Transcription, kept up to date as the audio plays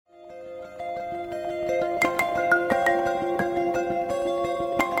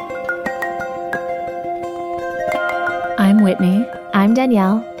Whitney. I'm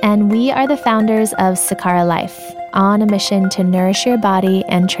Danielle, and we are the founders of Sakara Life, on a mission to nourish your body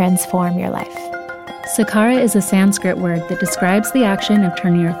and transform your life. Sakara is a Sanskrit word that describes the action of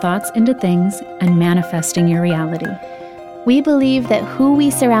turning your thoughts into things and manifesting your reality. We believe that who we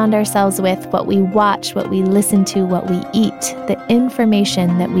surround ourselves with, what we watch, what we listen to, what we eat, the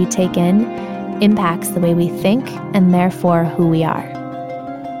information that we take in, impacts the way we think and therefore who we are.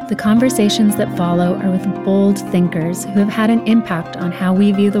 The conversations that follow are with bold thinkers who have had an impact on how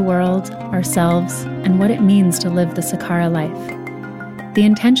we view the world, ourselves, and what it means to live the Sakara life. The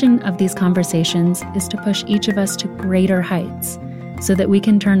intention of these conversations is to push each of us to greater heights so that we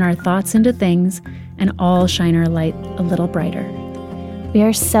can turn our thoughts into things and all shine our light a little brighter. We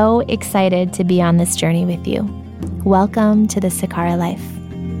are so excited to be on this journey with you. Welcome to the Sakara Life.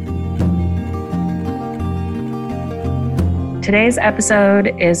 Today's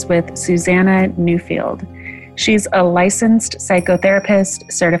episode is with Suzannah Neufeld. She's a licensed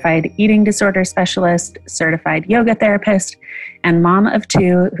psychotherapist, certified eating disorder specialist, certified yoga therapist, and mom of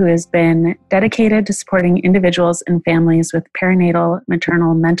two who has been dedicated to supporting individuals and families with perinatal,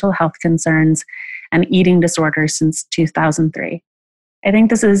 maternal mental health concerns and eating disorders since 2003. I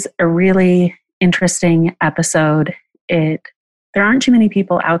think this is a really interesting episode. There aren't too many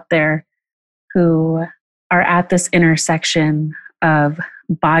people out there who are at this intersection of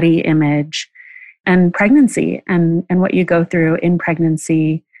body image and pregnancy and what you go through in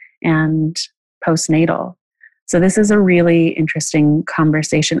pregnancy and postnatal. So this is a really interesting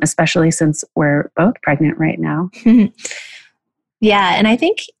conversation, especially since we're both pregnant right now. Yeah, and I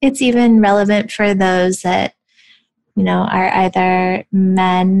think it's even relevant for those that, are either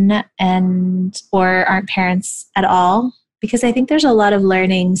men or aren't parents at all, because I think there's a lot of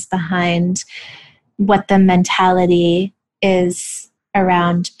learnings behind what the mentality is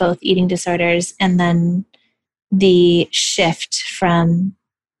around both eating disorders and then the shift from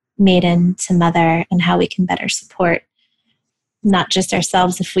maiden to mother and how we can better support not just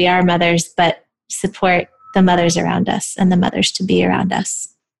ourselves if we are mothers, but support the mothers around us and the mothers to be around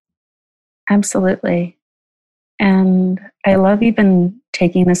us. Absolutely. And I love even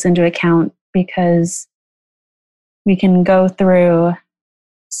taking this into account because we can go through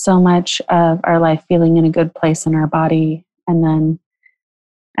so much of our life feeling in a good place in our body. And then,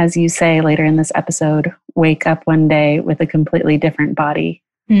 as you say later in this episode, wake up one day with a completely different body.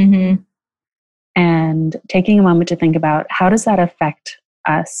 Mm-hmm. And taking a moment to think about how does that affect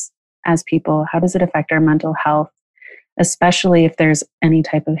us as people? How does it affect our mental health, especially if there's any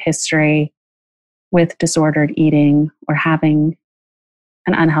type of history with disordered eating or having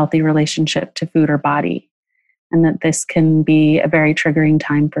an unhealthy relationship to food or body? And that this can be a very triggering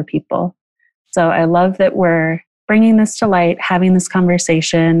time for people. So I love that we're bringing this to light, having this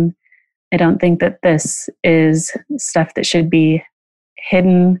conversation. I don't think that this is stuff that should be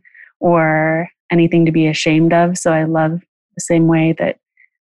hidden or anything to be ashamed of. So I love the same way that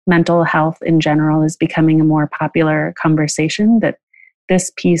mental health in general is becoming a more popular conversation, that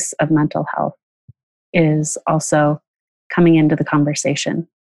this piece of mental health is also coming into the conversation.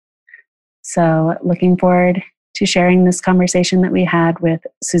 So looking forward to sharing this conversation that we had with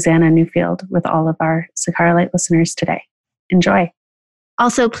Suzannah Neufeld with all of our Sakara Light listeners today. Enjoy.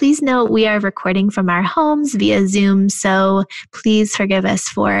 Also, please note we are recording from our homes via Zoom, so please forgive us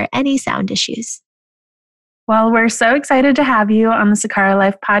for any sound issues. Well, we're so excited to have you on the Sakara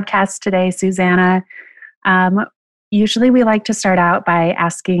Life podcast today, Suzannah. Usually we like to start out by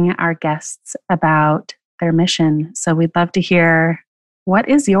asking our guests about their mission. So we'd love to hear, what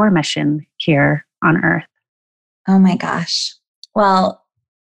is your mission here on Earth? Oh my gosh. Well,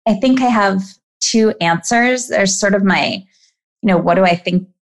 I think I have two answers. There's sort of my, what do I think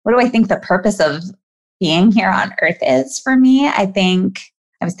the purpose of being here on Earth is for me? I think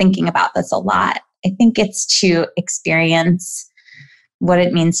I was thinking about this a lot. I think it's to experience what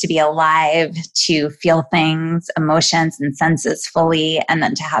it means to be alive, to feel things, emotions, and senses fully, and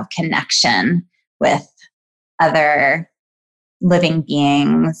then to have connection with other living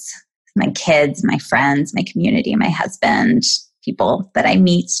beings, my kids, my friends, my community, my husband, people that I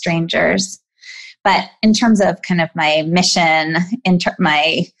meet, strangers. But in terms of kind of my mission,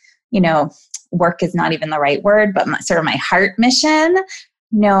 my, work is not even the right word, but sort of my heart mission.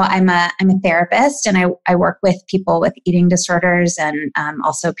 I'm a therapist, and I work with people with eating disorders and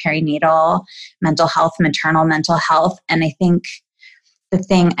also perinatal mental health, maternal mental health. And I think the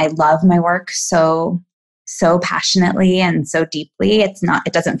thing, I love my work so passionately and so deeply. It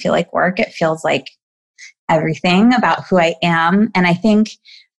doesn't feel like work. It feels like everything about who I am. And I think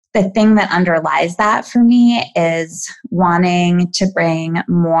the thing that underlies that for me is wanting to bring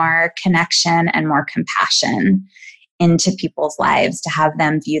more connection and more compassion into people's lives, to have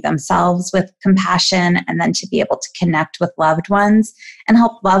them view themselves with compassion, and then to be able to connect with loved ones and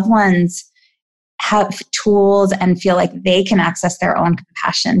help loved ones have tools and feel like they can access their own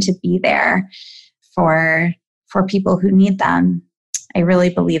compassion to be there for people who need them. I really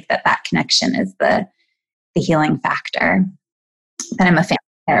believe that connection is the healing factor. And I'm a family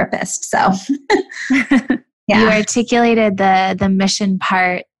therapist, so yeah. You articulated the mission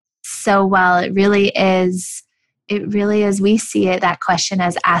part so well. It really is, we see it, that question,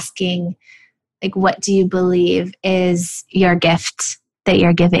 as asking, like, what do you believe is your gift that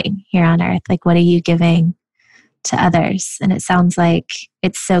you're giving here on earth? Like, what are you giving to others? And it sounds like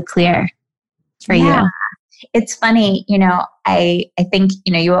it's so clear for you. It's funny, I think,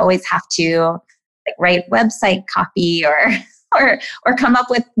 you always have to like write website copy or come up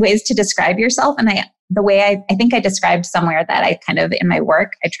with ways to describe yourself. And the way I think I described somewhere that I kind of, in my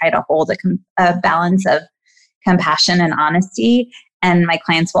work, I try to hold a balance of compassion and honesty. And my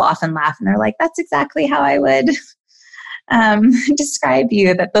clients will often laugh and they're like, that's exactly how I would describe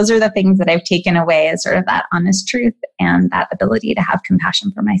you. That those are the things that I've taken away, as sort of that honest truth and that ability to have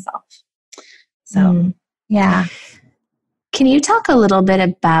compassion for myself. So, yeah. Can you talk a little bit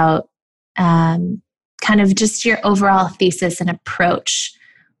about kind of just your overall thesis and approach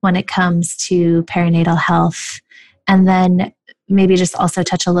when it comes to perinatal health? And then maybe just also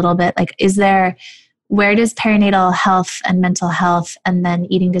touch a little bit, like, where does perinatal health and mental health and then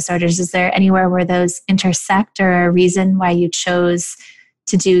eating disorders, is there anywhere where those intersect, or a reason why you chose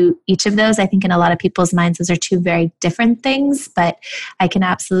to do each of those? I think in a lot of people's minds, those are two very different things, but I can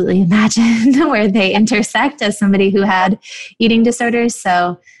absolutely imagine where they intersect as somebody who had eating disorders.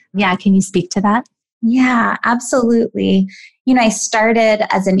 So yeah, can you speak to that? Yeah, absolutely. I started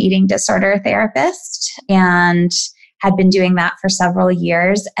as an eating disorder therapist and had been doing that for several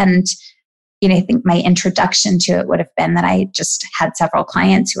years. And, I think my introduction to it would have been that I just had several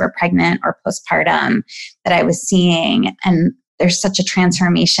clients who were pregnant or postpartum that I was seeing. And there's such a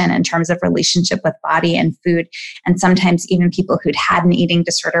transformation in terms of relationship with body and food. And sometimes even people who'd had an eating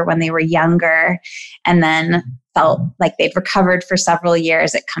disorder when they were younger and then felt like they'd recovered for several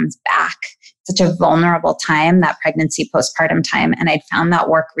years, it comes back. Such a vulnerable time, that pregnancy, postpartum time. And I'd found that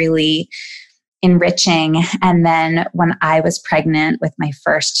work really enriching. And then when I was pregnant with my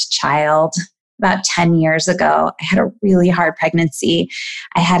first child about 10 years ago, I had a really hard pregnancy.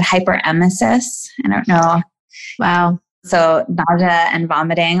 I had hyperemesis. I don't know. Wow. So nausea and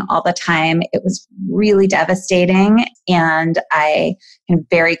vomiting all the time. It was really devastating. And I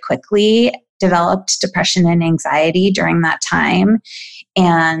very quickly developed depression and anxiety during that time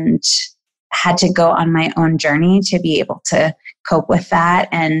and had to go on my own journey to be able to cope with that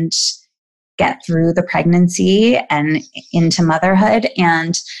and get through the pregnancy and into motherhood.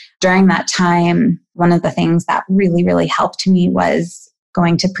 And during that time, one of the things that really, really helped me was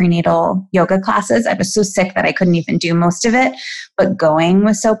going to prenatal yoga classes. I was so sick that I couldn't even do most of it, but going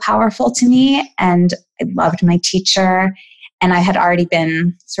was so powerful to me. And I loved my teacher. And I had already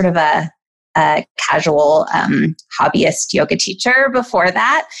been sort of a casual hobbyist yoga teacher before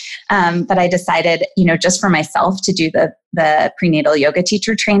that. But I decided, just for myself to do the prenatal yoga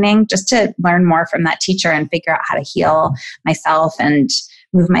teacher training, just to learn more from that teacher and figure out how to heal myself and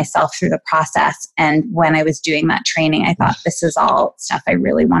move myself through the process. And when I was doing that training, I thought, this is all stuff I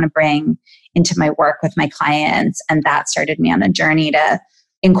really want to bring into my work with my clients. And that started me on a journey to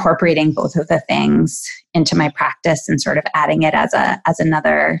incorporating both of the things into my practice and sort of adding it as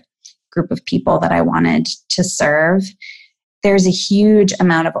another group of people that I wanted to serve. There's a huge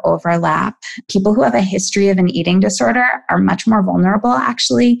amount of overlap. People who have a history of an eating disorder are much more vulnerable,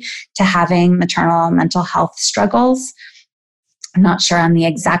 actually, to having maternal mental health struggles. I'm not sure on the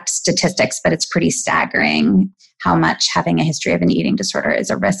exact statistics, but it's pretty staggering how much having a history of an eating disorder is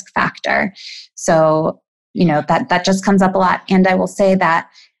a risk factor. So, that just comes up a lot. And I will say that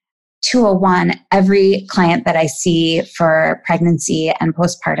 201, every client that I see for pregnancy and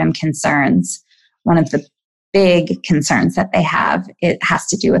postpartum concerns, one of the big concerns that they have, it has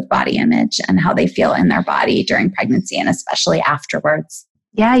to do with body image and how they feel in their body during pregnancy and especially afterwards.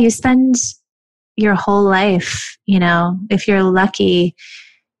 Yeah, you spend your whole life, if you're lucky,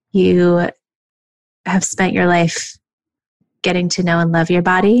 you have spent your life getting to know and love your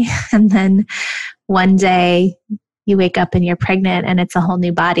body. And then one day you wake up and you're pregnant and it's a whole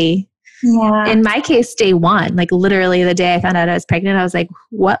new body. Yeah. In my case, day one, like literally the day I found out I was pregnant, I was like,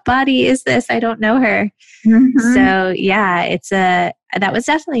 what body is this? I don't know her. Mm-hmm. So yeah, that was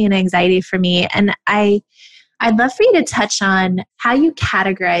definitely an anxiety for me. And I'd love for you to touch on how you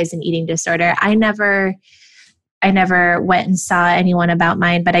categorize an eating disorder. I never went and saw anyone about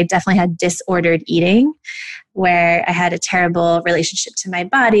mine, but I definitely had disordered eating. where I had a terrible relationship to my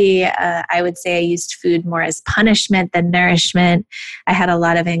body. I would say I used food more as punishment than nourishment. I had a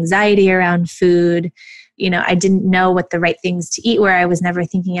lot of anxiety around food. I didn't know what the right things to eat were. I was never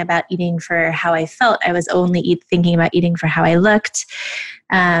thinking about eating for how I felt. I was only thinking about eating for how I looked.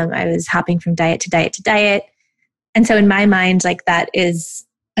 I was hopping from diet to diet to diet. And so in my mind, like that is,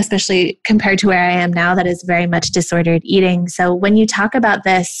 especially compared to where I am now, that is very much disordered eating. So when you talk about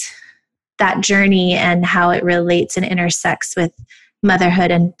that journey and how it relates and intersects with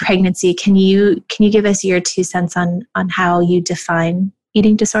motherhood and pregnancy, can you give us your 2 cents on how you define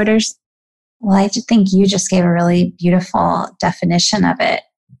eating disorders? Well, I think you just gave a really beautiful definition of it.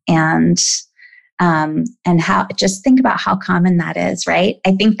 And how, just think about how common that is, right?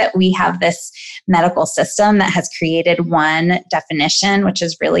 I think that we have this medical system that has created one definition, which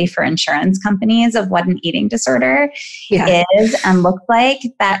is really for insurance companies, of what an eating disorder is and looks like.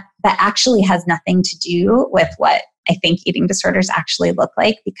 That actually has nothing to do with what I think eating disorders actually look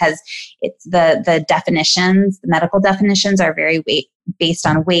like, because it's the definitions, the medical definitions are very based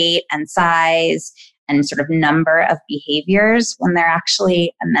on weight and size and sort of number of behaviors, when they're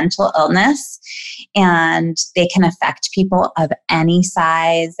actually a mental illness, and they can affect people of any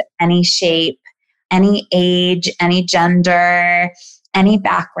size, any shape, any age, any gender, any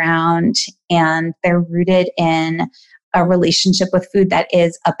background, and they're rooted in a relationship with food that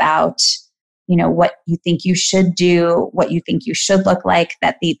is about what you think you should do, what you think you should look like,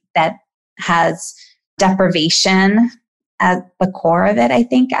 that has deprivation at the core of it. I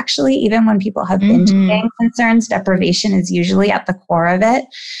think actually, even when people have binge eating concerns, deprivation is usually at the core of it.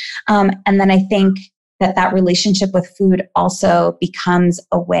 And then I think that relationship with food also becomes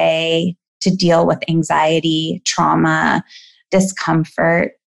a way to deal with anxiety, trauma,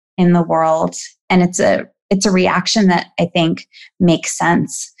 discomfort in the world. And it's a reaction that I think makes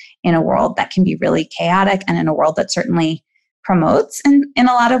sense in a world that can be really chaotic, and in a world that certainly promotes in a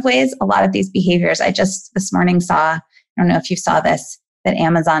lot of ways a lot of these behaviors. I just this morning saw, I don't know if you saw this, that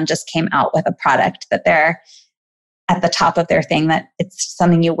Amazon just came out with a product that they're at the top of their thing, that it's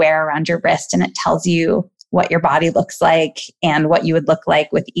something you wear around your wrist, and it tells you what your body looks like and what you would look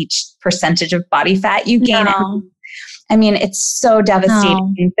like with each percentage of body fat you gain. No. I mean, it's so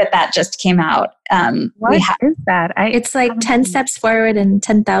devastating that just came out. What is that? It's like 10 steps forward and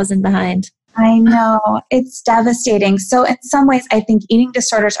 10,000 behind. I know. It's devastating. So in some ways, I think eating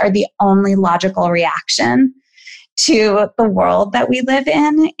disorders are the only logical reaction to the world that we live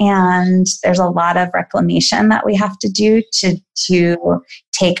in. And there's a lot of reclamation that we have to do to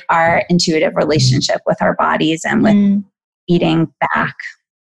take our intuitive relationship with our bodies and with eating back.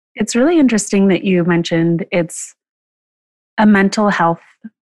 It's really interesting that you mentioned it's a mental health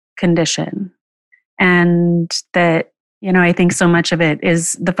condition, and that, I think so much of it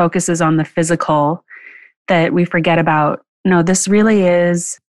is the focus is on the physical, that we forget about, no, this really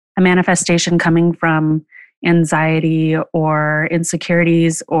is a manifestation coming from anxiety or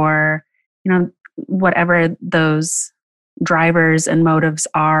insecurities or, whatever those drivers and motives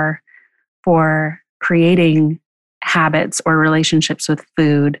are for creating habits or relationships with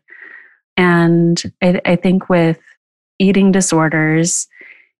food. And I think with eating disorders,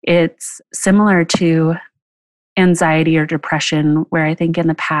 it's similar to anxiety or depression, where I think in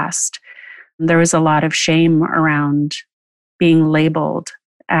the past there was a lot of shame around being labeled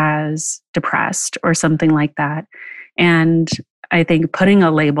as depressed or something like that. And I think putting a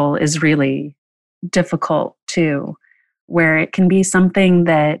label is really difficult too, where it can be something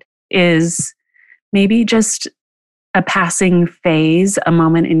that is maybe just a passing phase, a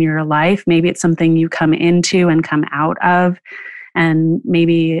moment in your life. Maybe it's something you come into and come out of. And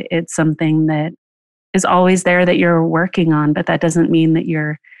maybe it's something that is always there that you're working on, but that doesn't mean that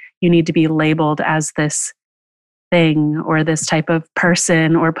you need to be labeled as this thing or this type of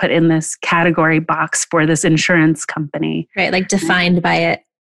person or put in this category box for this insurance company. Right, like defined by it.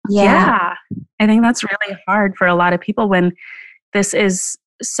 Yeah. I think that's really hard for a lot of people when this is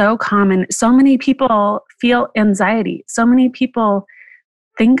so common. So many people feel anxiety. So many people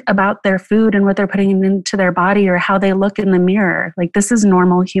think about their food and what they're putting into their body or how they look in the mirror. Like, this is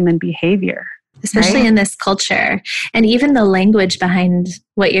normal human behavior. Especially in this culture. And even the language behind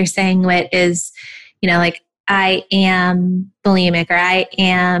what you're saying, Whit, is, like, I am bulimic or I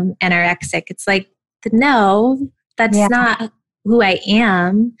am anorexic. It's like, no, that's not who I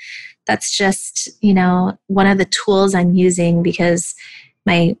am. That's just, one of the tools I'm using because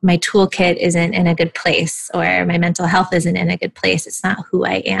my toolkit isn't in a good place or my mental health isn't in a good place. It's not who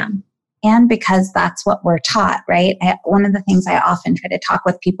I am. and because that's what we're taught, right? One of the things I often try to talk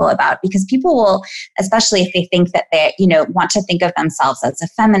with people about, because people will, especially if they think that they, want to think of themselves as a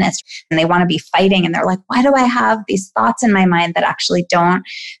feminist and they want to be fighting, and they're like, why do I have these thoughts in my mind that actually don't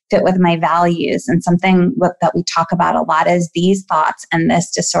fit with my values? And something that we talk about a lot is these thoughts and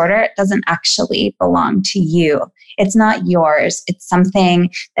this disorder doesn't actually belong to you. It's not yours. It's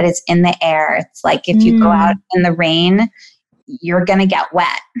something that is in the air. It's like if you go out in the rain, you're going to get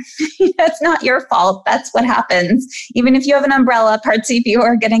wet. That's not your fault. That's what happens. Even if you have an umbrella, parts of you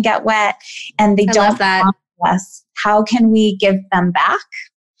are going to get wet, and they don't belong to us. How can we give them back?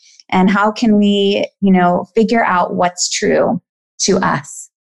 And how can we, figure out what's true to us?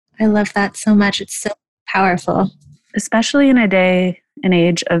 I love that so much. It's so powerful. Especially in a day and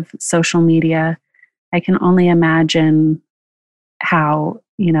age of social media, I can only imagine how,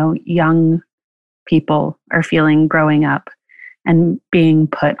 young people are feeling growing up and being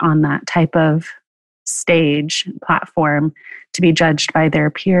put on that type of stage platform to be judged by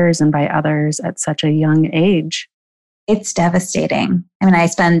their peers and by others at such a young age. It's devastating. I mean, I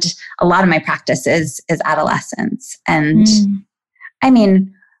spend a lot of my practice is adolescence. And I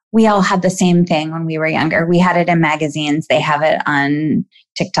mean, we all had the same thing when we were younger. We had it in magazines. They have it on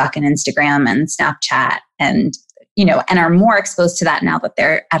TikTok and Instagram and Snapchat, and and are more exposed to that now that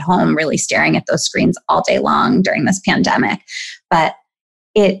they're at home really staring at those screens all day long during this pandemic. But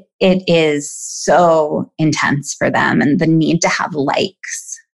it is so intense for them, and the need to have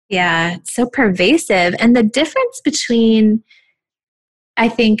likes. Yeah, it's so pervasive. And the difference between, I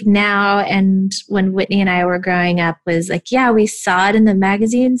think, now and when Whitney and I were growing up was like, yeah, we saw it in the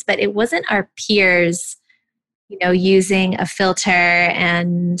magazines, but it wasn't our peers, using a filter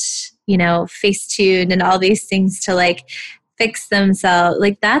and, Facetune and all these things to like fix themselves.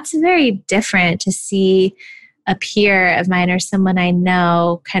 Like that's very different to see a peer of mine or someone I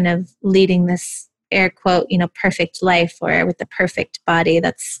know kind of leading this air quote, perfect life or with the perfect body.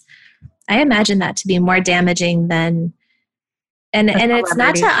 I imagine that to be more damaging than, and it's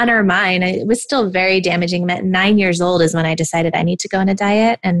not to undermine, it was still very damaging. At 9 years old is when I decided I need to go on a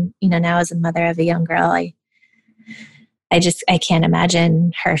diet. And, now as a mother of a young girl, I can't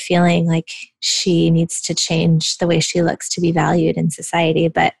imagine her feeling like she needs to change the way she looks to be valued in society.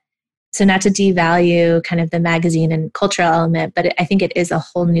 But so not to devalue kind of the magazine and cultural element, but I think it is a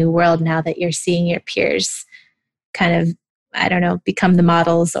whole new world now that you're seeing your peers kind of, I don't know, become the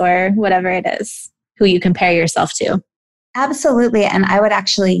models or whatever it is, who you compare yourself to. Absolutely. And I would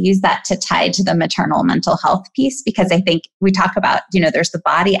actually use that to tie to the maternal mental health piece, because I think we talk about, there's the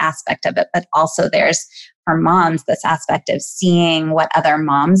body aspect of it, but also there's, for moms, this aspect of seeing what other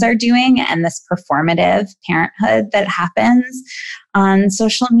moms are doing and this performative parenthood that happens on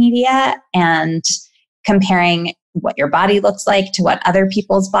social media, and comparing what your body looks like to what other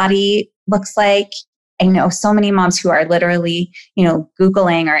people's body looks like. I know so many moms who are literally,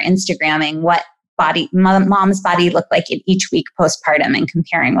 Googling or Instagramming what mom's body looked like in each week postpartum and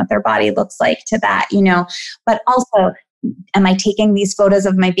comparing what their body looks like to that, but also, am I taking these photos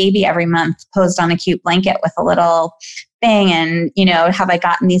of my baby every month posed on a cute blanket with a little thing? And, have I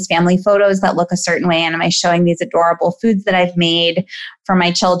gotten these family photos that look a certain way? And am I showing these adorable foods that I've made for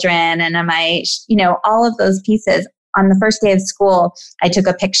my children? And am I, all of those pieces. On the first day of school, I took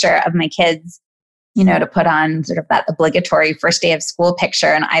a picture of my kids, to put on sort of that obligatory first day of school picture.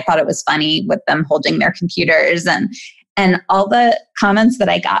 And I thought it was funny with them holding their computers, and all the comments that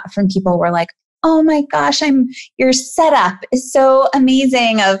I got from people were like, oh my gosh, your setup is so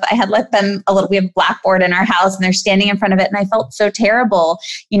amazing. I had let them we have a blackboard in our house and they're standing in front of it. And I felt so terrible,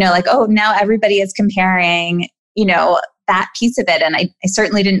 like, oh, now everybody is comparing, that piece of it. And I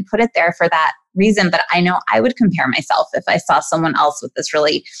certainly didn't put it there for that reason, but I know I would compare myself if I saw someone else with this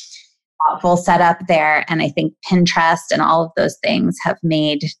really thoughtful setup there. And I think Pinterest and all of those things have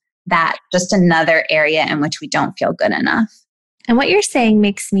made that just another area in which we don't feel good enough. And what you're saying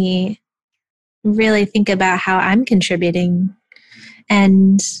makes me really think about how I'm contributing,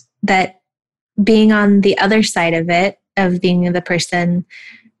 and that being on the other side of it, of being the person,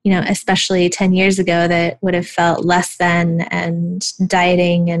 especially 10 years ago that would have felt less than and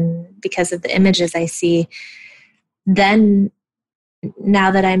dieting and because of the images I see, then now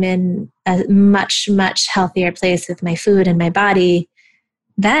that I'm in a much, much healthier place with my food and my body,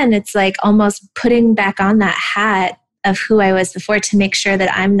 then it's like almost putting back on that hat of who I was before to make sure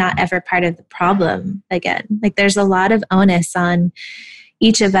that I'm not ever part of the problem again. Like there's a lot of onus on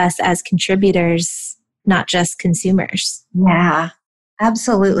each of us as contributors, not just consumers. Yeah,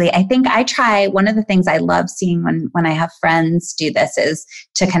 absolutely. I think one of the things I love seeing when I have friends do this is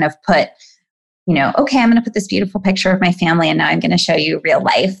to kind of put okay, I'm going to put this beautiful picture of my family and now I'm going to show you real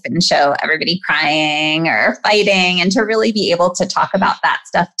life and show everybody crying or fighting, and to really be able to talk about that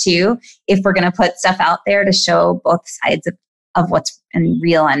stuff too, if we're going to put stuff out there to show both sides of what's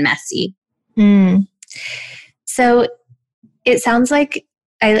real and messy. So it sounds like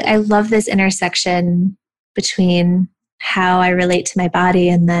I love this intersection between how I relate to my body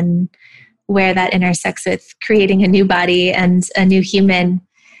and then where that intersects with creating a new body and a new human.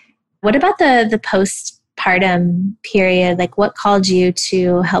 What about the postpartum period? Like, what called you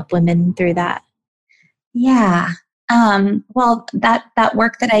to help women through that? Yeah. Well, that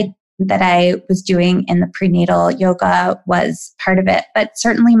work that I was doing in the prenatal yoga was part of it, but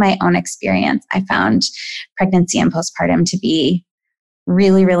certainly my own experience. I found pregnancy and postpartum to be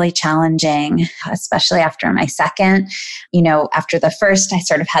really, really challenging, especially after my second. After the first, I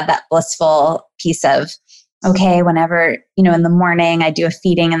sort of had that blissful piece of, okay, whenever, in the morning I do a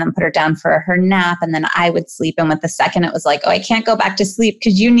feeding and then put her down for her nap and then I would sleep. And with the second, it was like, oh, I can't go back to sleep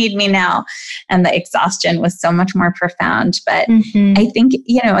because you need me now. And the exhaustion was so much more profound. But I think,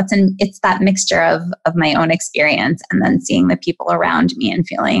 it's that mixture of my own experience and then seeing the people around me and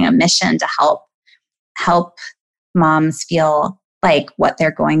feeling a mission to help moms feel like what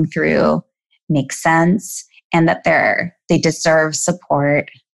they're going through makes sense and that they deserve support,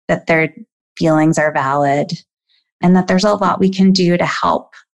 that their feelings are valid, and that there's a lot we can do to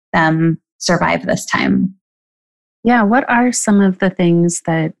help them survive this time. Yeah, what are some of the things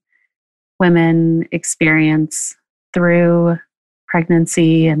that women experience through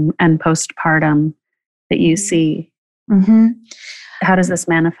pregnancy and postpartum that you see? How does this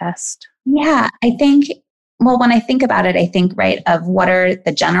manifest? Yeah, I think, when I think about it, I think, right, of what are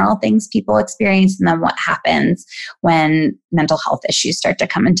the general things people experience and then what happens when mental health issues start to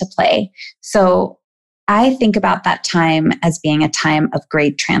come into play. So I think about that time as being a time of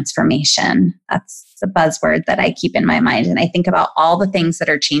great transformation. That's the buzzword that I keep in my mind. And I think about all the things that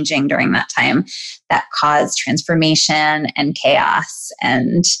are changing during that time that cause transformation and chaos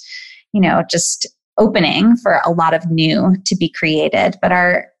and, just opening for a lot of new to be created, but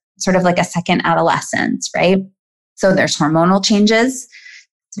are sort of like a second adolescence, right? So there's hormonal changes.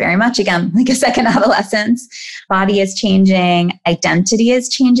 It's very much, again, like a second adolescence. Body is changing. Identity is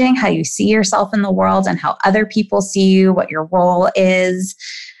changing. How you see yourself in the world and how other people see you, what your role is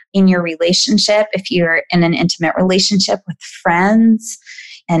in your relationship. If you're in an intimate relationship with friends,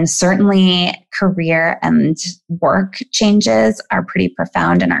 and certainly career and work changes are pretty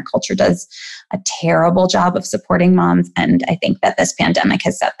profound, and our culture does a terrible job of supporting moms. And I think that this pandemic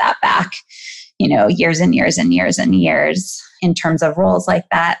has set that back, years and years and years and years in terms of roles like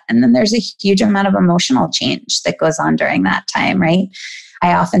that. And then there's a huge amount of emotional change that goes on during that time, right?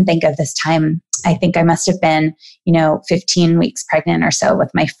 I often think of this time, I think I must have been, 15 weeks pregnant or so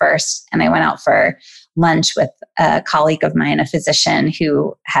with my first, and I went out for lunch with a colleague of mine, a physician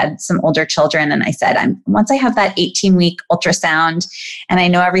who had some older children. And I said, once I have that 18-week ultrasound and I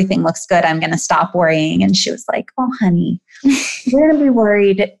know everything looks good, I'm going to stop worrying. And she was like, oh, honey, you're going to be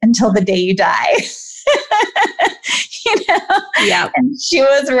worried until the day you die. Yeah. And she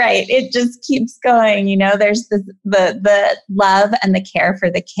was right. It just keeps going. There's the love and the care for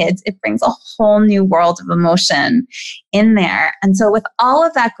the kids. It brings a whole new world of emotion in there. And so with all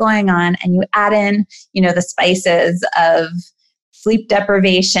of that going on, and you add in, the spices of sleep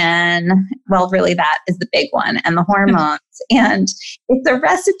deprivation, well, really that is the big one, and the hormones. And it's a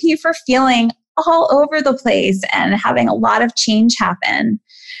recipe for feeling all over the place and having a lot of change happen.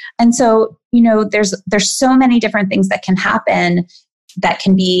 And so, there's so many different things that can happen that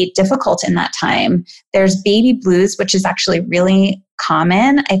can be difficult in that time. There's baby blues, which is actually really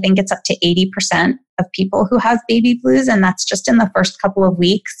common. I think it's up to 80% of people who have baby blues, and that's just in the first couple of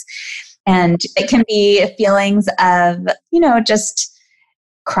weeks. And it can be feelings of, just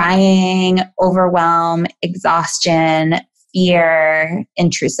crying, overwhelm, exhaustion, fear,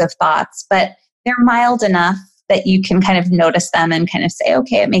 intrusive thoughts, but they're mild enough that you can kind of notice them and kind of say,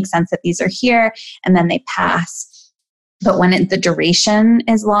 okay, it makes sense that these are here, and then they pass. But when the duration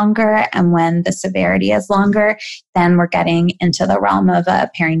is longer and when the severity is longer, then we're getting into the realm of a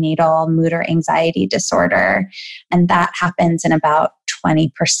perinatal mood or anxiety disorder. And that happens in about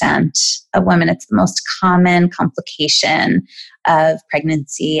 20% of women. It's the most common complication of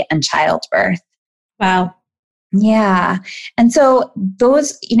pregnancy and childbirth. Wow. Yeah. And so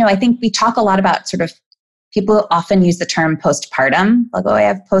those, I think we talk a lot about sort of people often use the term postpartum. They'll go, I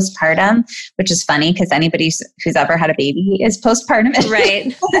have postpartum, which is funny because anybody who's ever had a baby is postpartum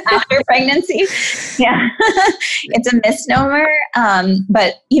Right. after pregnancy. Yeah, it's a misnomer.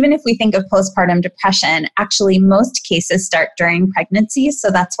 But even if we think of postpartum depression, actually most cases start during pregnancy.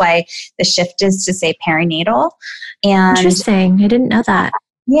 So that's why the shift is to say perinatal. And interesting. I didn't know that.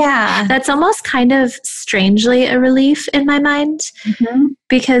 Yeah. That's almost kind of strangely a relief in my mind,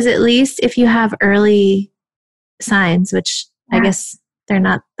 because at least if you have early signs, which I guess they're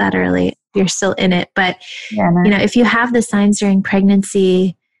not that early, you're still in it. But, if you have the signs during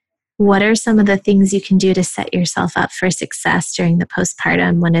pregnancy, what are some of the things you can do to set yourself up for success during the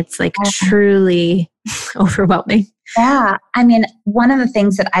postpartum when it's like truly overwhelming? Yeah. I mean, one of the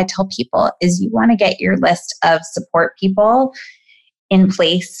things that I tell people is you want to get your list of support people in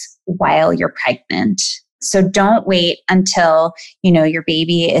place while you're pregnant. So don't wait until, your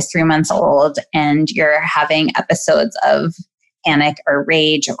baby is 3 months old and you're having episodes of panic or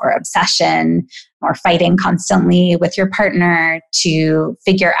rage or obsession or fighting constantly with your partner to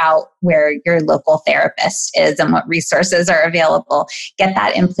figure out where your local therapist is and what resources are available. Get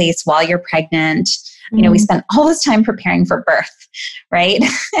that in place while you're pregnant. We spend all this time preparing for birth, right?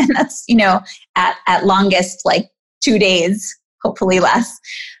 And that's, at longest, like 2 days, hopefully less.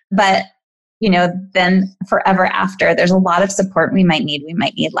 But then forever after, there's a lot of support we might need. We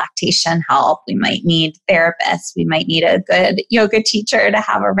might need lactation help. We might need therapists. We might need a good yoga teacher to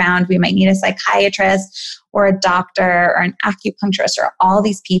have around. We might need a psychiatrist or a doctor or an acupuncturist or all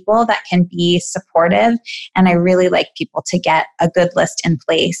these people that can be supportive. And I really like people to get a good list in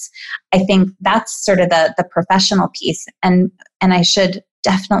place. I think that's sort of the professional piece. And I should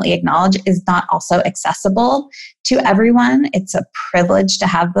definitely acknowledge is not also accessible to everyone. It's a privilege to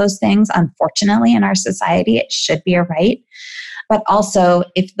have those things. Unfortunately, in our society, it should be a right. But also,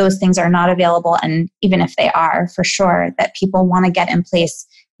 if those things are not available, and even if they are, for sure, that people want to get in place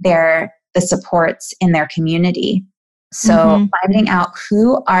the supports in their community. So finding out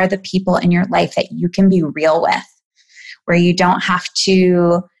who are the people in your life that you can be real with, where you don't have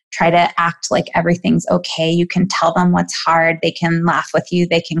to try to act like everything's okay. You can tell them what's hard. They can laugh with you.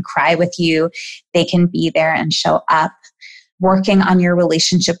 They can cry with you. They can be there and show up. Working on your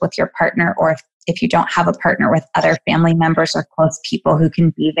relationship with your partner, or if you don't have a partner, with other family members or close people who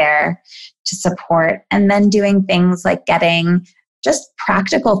can be there to support. And then doing things like getting just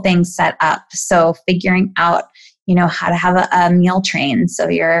practical things set up. So figuring out, how to have a meal train. So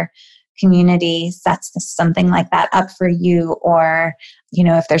your community sets something like that up for you, or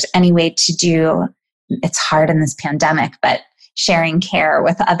if there's any way to do, it's hard in this pandemic, but sharing care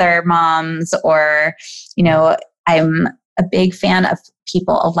with other moms, or I'm a big fan of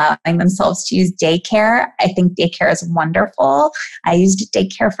people allowing themselves to use daycare. I think daycare is wonderful. I used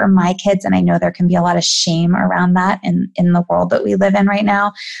daycare for my kids, and I know there can be a lot of shame around that in the world that we live in right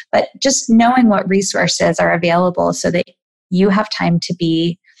now. But just knowing what resources are available so that you have time to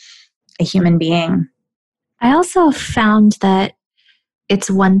be a human being. I also found that it's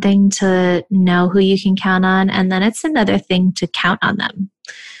one thing to know who you can count on, and then it's another thing to count on them.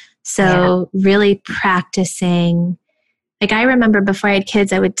 So really practicing. Like, I remember before I had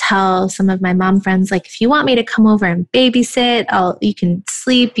kids, I would tell some of my mom friends, like, if you want me to come over and babysit, you can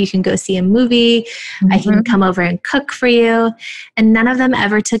sleep, you can go see a movie, I can come over and cook for you. And none of them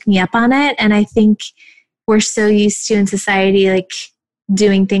ever took me up on it. And I think we're so used to in society, like,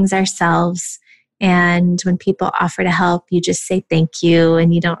 doing things ourselves. And when people offer to help, you just say thank you,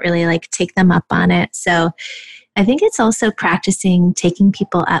 and you don't really like take them up on it. So I think it's also practicing taking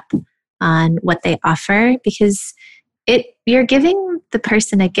people up on what they offer, because you're giving the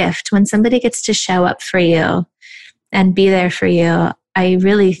person a gift. When somebody gets to show up for you and be there for you, I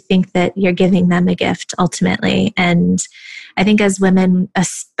really think that you're giving them a gift ultimately. And I think as women,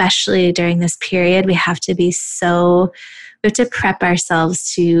 especially during this period, we have to prep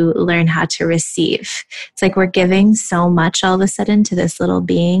ourselves to learn how to receive. It's like we're giving so much all of a sudden to this little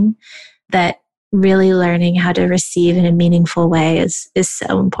being that really learning how to receive in a meaningful way is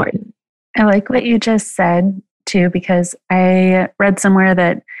so important. I like what you just said too, because I read somewhere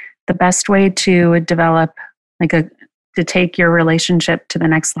that the best way to develop to take your relationship to the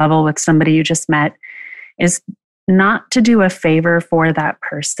next level with somebody you just met is not to do a favor for that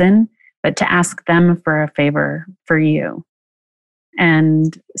person, but to ask them for a favor for you.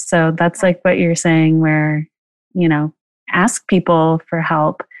 And so that's like what you're saying, where, ask people for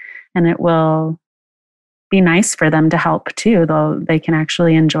help, and it will be nice for them to help too, though they can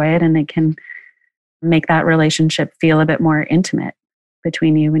actually enjoy it, and they can make that relationship feel a bit more intimate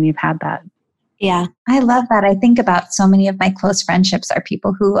between you when you've had that. Yeah. I love that. I think about so many of my close friendships are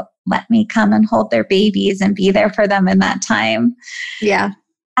people who let me come and hold their babies and be there for them in that time. Yeah.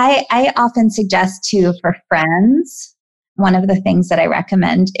 I often suggest too for friends, one of the things that I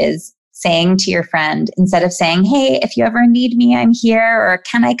recommend is saying to your friend, instead of saying, hey, if you ever need me, I'm here, or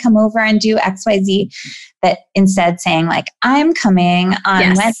can I come over and do XYZ, that instead saying like, I'm coming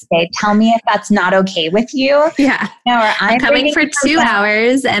on Wednesday. Tell me if that's not okay with you. Yeah. Or I'm coming for 2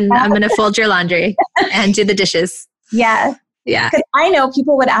 hours and I'm going to fold your laundry and do the dishes. Yeah. Yeah. Because I know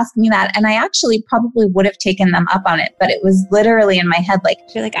people would ask me that, and I actually probably would have taken them up on it, but it was literally in my head like,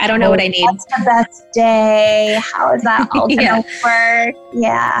 you're like, I don't know what I need. What's the best day? How is that all going to work?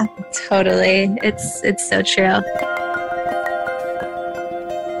 Yeah. Totally. It's so true.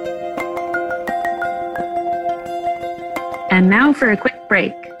 And now for a quick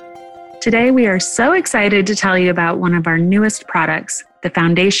break. Today, we are so excited to tell you about one of our newest products, the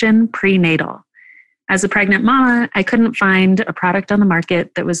Foundation Prenatal. As a pregnant mama, I couldn't find a product on the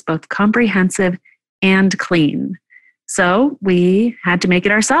market that was both comprehensive and clean. So we had to make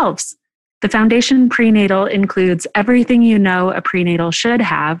it ourselves. The Foundation Prenatal includes everything you know a prenatal should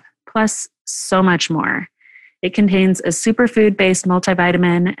have, plus so much more. It contains a superfood-based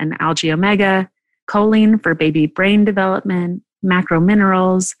multivitamin and algae omega, choline for baby brain development, macro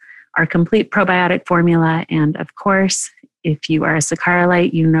minerals, our complete probiotic formula, and of course, if you are a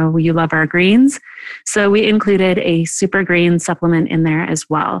Saccharolite, you know you love our greens. So we included a super green supplement in there as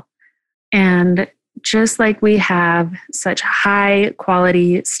well. And just like we have such high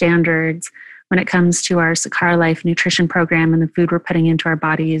quality standards when it comes to our Saccharolife nutrition program and the food we're putting into our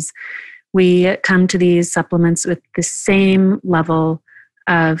bodies, we come to these supplements with the same level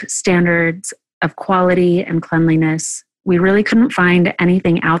of standards of quality and cleanliness. We really couldn't find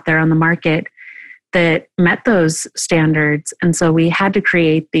anything out there on the market that met those standards. And so we had to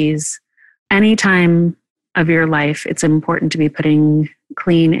create these. Any time of your life, it's important to be putting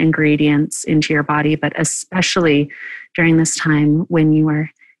clean ingredients into your body, but especially during this time when you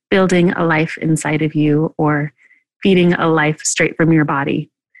are building a life inside of you or feeding a life straight from your body.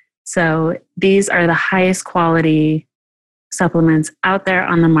 So these are the highest quality supplements out there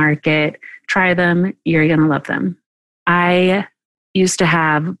on the market. Try them. You're going to love them. I used to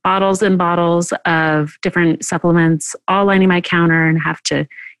have bottles and bottles of different supplements all lining my counter and have to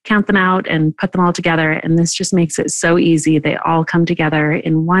count them out and put them all together. And this just makes it so easy. They all come together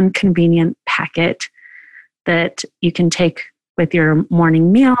in one convenient packet that you can take with your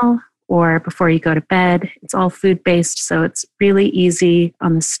morning meal or before you go to bed. It's all food-based, so it's really easy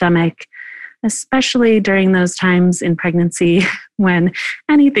on the stomach, especially during those times in pregnancy when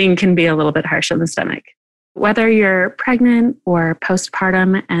anything can be a little bit harsh on the stomach. Whether you're pregnant or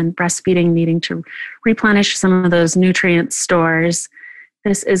postpartum and breastfeeding, needing to replenish some of those nutrient stores,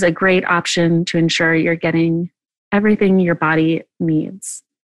 this is a great option to ensure you're getting everything your body needs.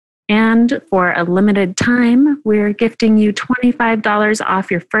 And for a limited time, we're gifting you $25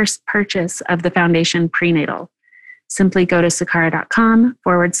 off your first purchase of the Foundation Prenatal. Simply go to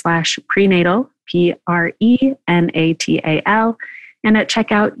saccharra.com/prenatal, PRENATAL, and at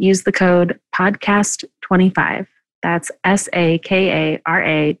checkout, use the code podcast25. That's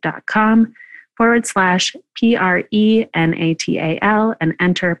saccharra.com/PRENATAL and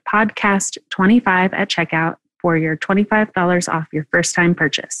enter podcast25 at checkout for your $25 off your first time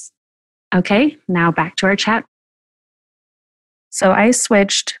purchase. Okay, now back to our chat. So I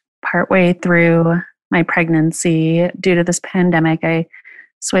switched partway through my pregnancy due to this pandemic. I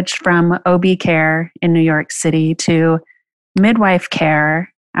switched from OB care in New York City to midwife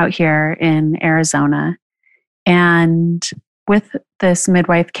care out here in Arizona. And with this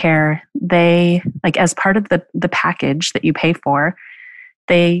midwife care, they, like as part of the package that you pay for,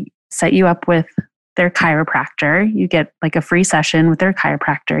 they set you up with their chiropractor. You get like a free session with their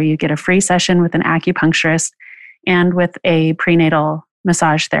chiropractor. You get a free session with an acupuncturist and with a prenatal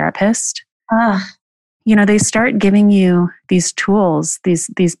massage therapist. You know, they start giving you these tools,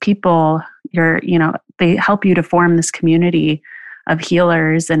 these people, they help you to form this community of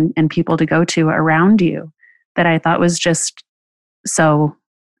healers and people to go to around you that I thought was just so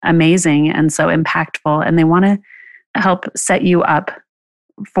amazing and so impactful. And they want to help set you up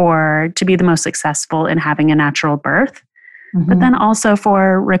to be the most successful in having a natural birth, but then also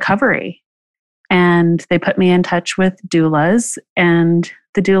for recovery. And they put me in touch with doulas, and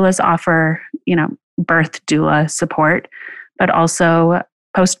the doulas offer, birth doula support, but also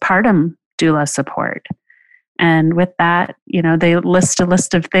postpartum doula support. And with that, they list a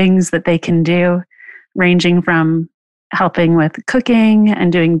list of things that they can do, ranging from helping with cooking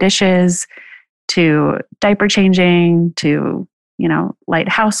and doing dishes to diaper changing to, light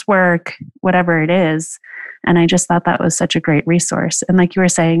housework, whatever it is. And I just thought that was such a great resource. And like you were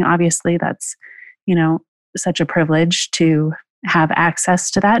saying, obviously that's, such a privilege to have access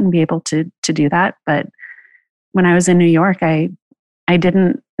to that and be able to do that. But when I was in New York, I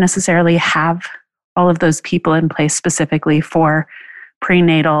didn't necessarily have all of those people in place specifically for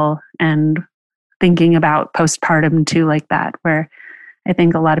prenatal and thinking about postpartum too, like that, where I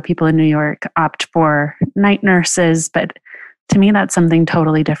think a lot of people in New York opt for night nurses, but to me, that's something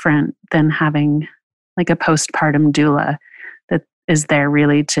totally different than having like a postpartum doula that is there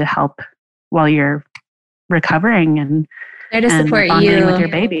really to help while you're recovering and there to support bonding you with your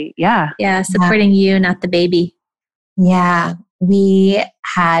baby. Yeah. Yeah, supporting you, not the baby. Yeah, we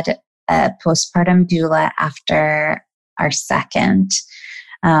had a postpartum doula after our second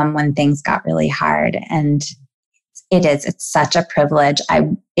when things got really hard. And it's such a privilege.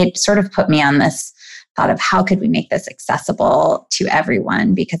 It sort of put me on this thought of how could we make this accessible to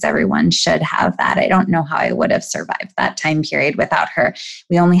everyone, because everyone should have that. I don't know how I would have survived that time period without her.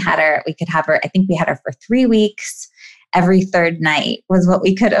 We only had her, we could have her, I think we had her for 3 weeks. Every third night was what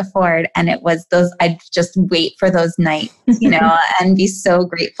we could afford. And it was I'd just wait for those nights, and be so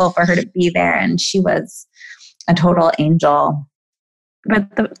grateful for her to be there. And she was a total angel.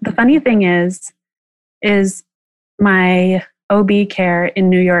 But the funny thing is my OB care in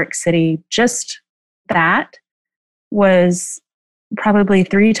New York City, just that was probably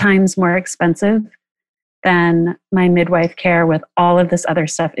 3 times more expensive than my midwife care with all of this other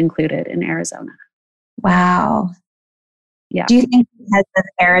stuff included in Arizona. Wow. Yeah. Do you think because of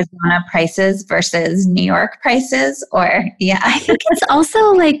Arizona prices versus New York prices, or I think it's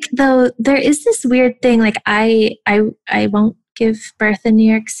also like, though, there is this weird thing. Like I won't give birth in New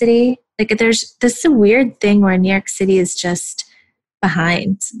York City. Like there's this weird thing where New York City is just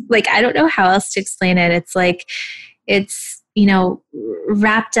behind. Like, I don't know how else to explain it. It's like, it's,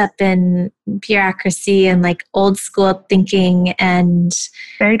 wrapped up in bureaucracy and like old school thinking and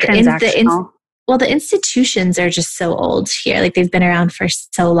very transactional. The institutions are just so old here. Like they've been around for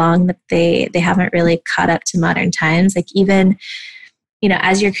so long that they haven't really caught up to modern times. Like even,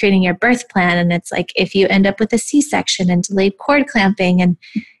 as you're creating your birth plan, and it's like, if you end up with a C-section and delayed cord clamping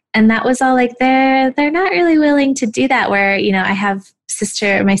and that was all like, they're not really willing to do that. Where, I have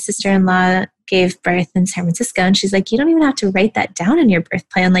my sister-in-law gave birth in San Francisco, and she's like, you don't even have to write that down in your birth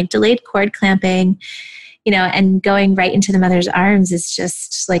plan. Like delayed cord clamping, and going right into the mother's arms is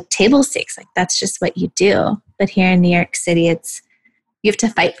just like table stakes. Like that's just what you do. But here in New York City, you have to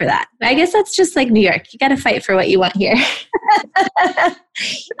fight for that. I guess that's just like New York. You got to fight for what you want here.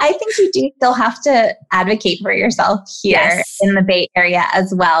 I think you do still have to advocate for yourself here in the Bay Area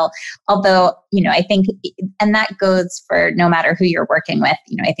as well. Although, I think, and that goes for no matter who you're working with,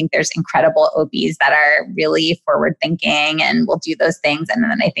 I think there's incredible OBs that are really forward thinking and will do those things. And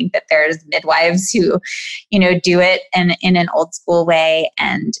then I think that there's midwives who, do it in an old school way.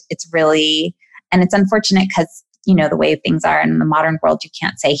 And it's unfortunate because, the way things are in the modern world, you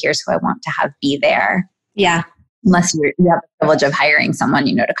can't say, here's who I want to have be there. Yeah. Unless you have the privilege of hiring someone,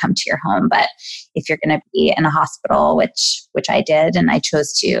 to come to your home. But if you're going to be in a hospital, which I did, and I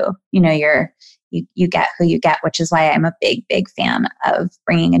chose to, you get who you get, which is why I'm a big, big fan of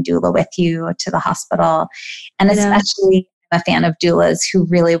bringing a doula with you to the hospital. And especially I'm a fan of doulas who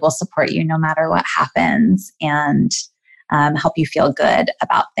really will support you no matter what happens and help you feel good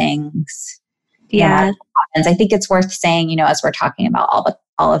about things. Yeah. I think it's worth saying, as we're talking about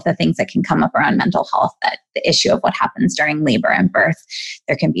all of the things that can come up around mental health, that the issue of what happens during labor and birth,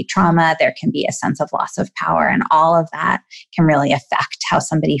 there can be trauma, there can be a sense of loss of power, and all of that can really affect how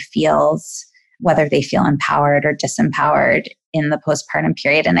somebody feels, whether they feel empowered or disempowered in the postpartum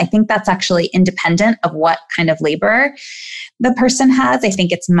period. And I think that's actually independent of what kind of labor the person has. I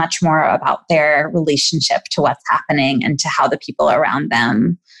think it's much more about their relationship to what's happening and to how the people around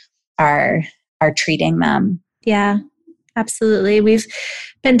them are treating them. Yeah, absolutely. We've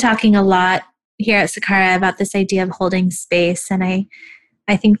been talking a lot here at Sakara about this idea of holding space. And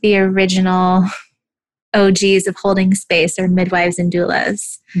I think the original OGs of holding space are midwives and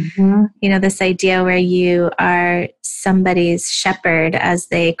doulas. Mm-hmm. This idea where you are somebody's shepherd as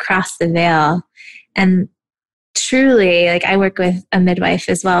they cross the veil. And truly, like I work with a midwife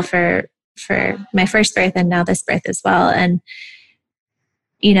as well for my first birth and now this birth as well. And,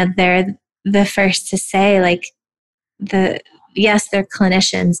 they're the first to say, like, yes, they're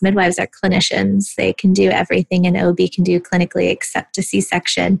clinicians. Midwives are clinicians. They can do everything an OB can do clinically except a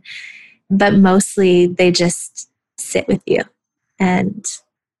C-section. But mostly they just sit with you and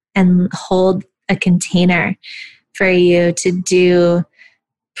hold a container for you to do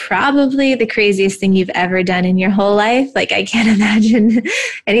probably the craziest thing you've ever done in your whole life. Like, I can't imagine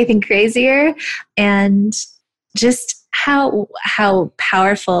anything crazier. And just how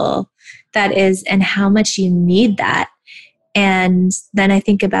powerful that is and how much you need that. And then I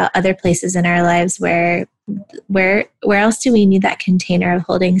think about other places in our lives where else do we need that container of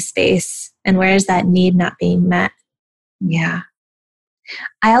holding space, and where is that need not being met? Yeah.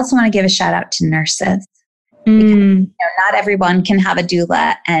 I also want to give a shout out to nurses. Because not everyone can have a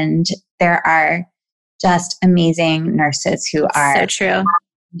doula, and there are just amazing nurses who are so true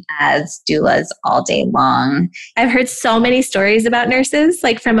as doulas all day long. I've heard so many stories about nurses,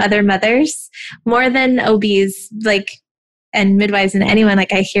 like from other mothers, more than OBs, like, and midwives and anyone.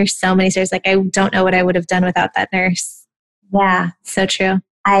 Like, I hear so many stories. Like, I don't know what I would have done without that nurse. Yeah. So true.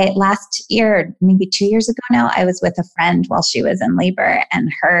 Last year, maybe 2 years ago now, I was with a friend while she was in labor,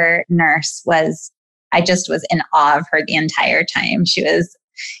 and her nurse I just was in awe of her the entire time. She was,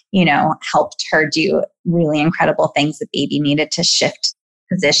 helped her do really incredible things. The baby needed to shift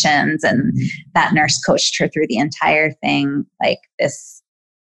positions, and that nurse coached her through the entire thing, like this,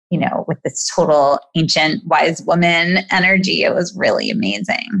 with this total ancient wise woman energy. It was really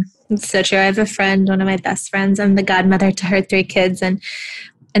amazing. It's so true. I have a friend, one of my best friends. I'm the godmother to her 3 kids, and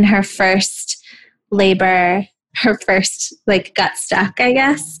in her first labor, her first got stuck, I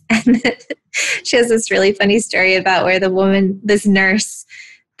guess. And she has this really funny story about where this nurse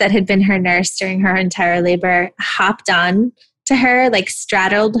that had been her nurse during her entire labor, hopped on to her,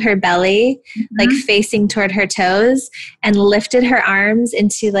 straddled her belly, facing toward her toes, and lifted her arms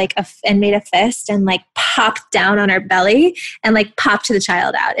into and made a fist and popped down on her belly and popped the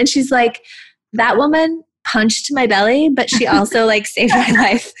child out. And she's like, that woman punched my belly, but she also saved my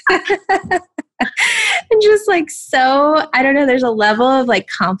life. And just so, I don't know, there's a level of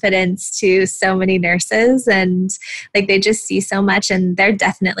confidence to so many nurses, and they just see so much, and they're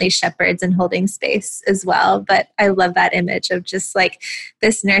definitely shepherds and holding space as well. But I love that image of just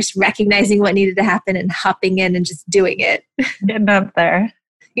this nurse recognizing what needed to happen and hopping in and just doing it. Getting up there.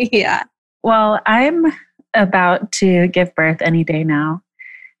 Yeah. Well, I'm about to give birth any day now.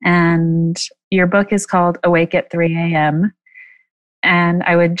 And your book is called Awake at 3 a.m. And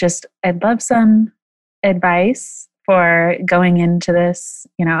I'd love some advice for going into this.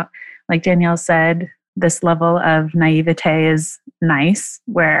 Like Danielle said, this level of naivete is nice,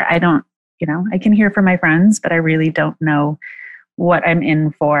 where I don't, I can hear from my friends, but I really don't know what I'm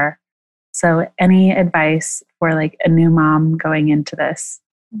in for. So any advice for a new mom going into this?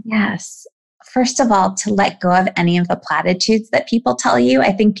 Yes. First of all, to let go of any of the platitudes that people tell you.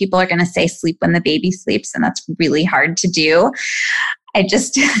 I think people are going to say sleep when the baby sleeps, and that's really hard to do. I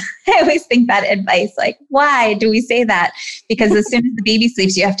always think that advice, why do we say that? Because as soon as the baby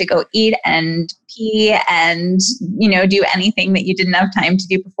sleeps, you have to go eat and pee and, do anything that you didn't have time to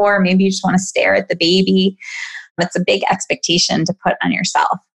do before. Maybe you just want to stare at the baby. It's a big expectation to put on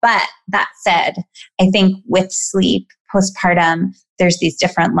yourself. But that said, I think with sleep, postpartum, there's these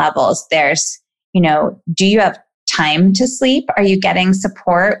different levels. There's, do you have time to sleep? Are you getting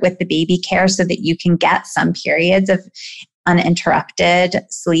support with the baby care so that you can get some periods of uninterrupted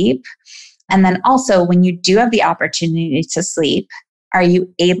sleep? And then also, when you do have the opportunity to sleep, are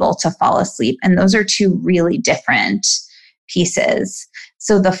you able to fall asleep? And those are 2 really different pieces.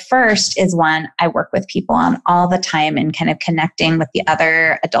 So the first is one I work with people on all the time, and kind of connecting with the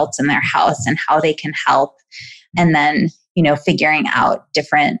other adults in their house and how they can help. And then, figuring out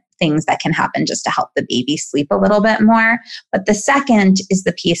different things that can happen just to help the baby sleep a little bit more. But the second is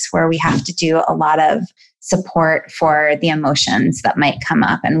the piece where we have to do a lot of support for the emotions that might come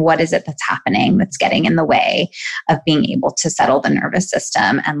up, and what is it that's happening that's getting in the way of being able to settle the nervous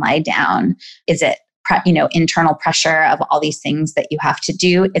system and lie down. Is it internal pressure of all these things that you have to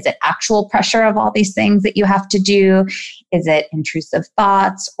do? Is it actual pressure of all these things that you have to do? Is it intrusive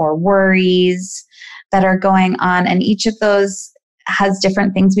thoughts or worries that are going on? And each of those has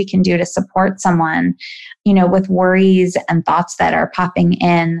different things we can do to support someone. With worries and thoughts that are popping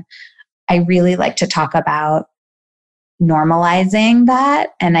in, I really like to talk about normalizing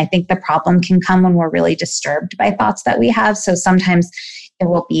that. And I think the problem can come when we're really disturbed by thoughts that we have. So sometimes there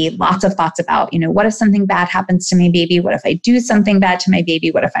will be lots of thoughts about, what if something bad happens to my baby? What if I do something bad to my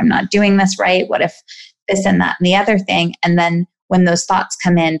baby? What if I'm not doing this right? What if this and that and the other thing? And then when those thoughts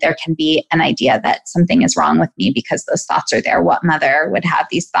come in, there can be an idea that something is wrong with me because those thoughts are there. What mother would have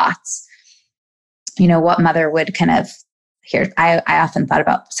these thoughts? What mother would kind of I often thought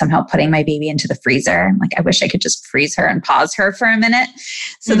about somehow putting my baby into the freezer. I'm like, I wish I could just freeze her and pause her for a minute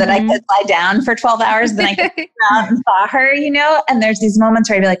so that I could lie down for 12 hours. Then I could sit around and thaw her, and there's these moments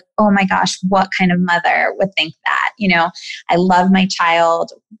where I'd be like, oh my gosh, what kind of mother would think that? I love my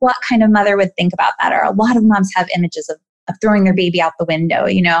child. What kind of mother would think about that? Or a lot of moms have images of throwing their baby out the window,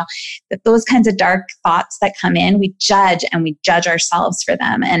 that those kinds of dark thoughts that come in, we judge ourselves for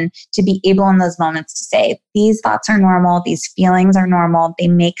them. And to be able in those moments to say, these thoughts are normal, these feelings are normal, they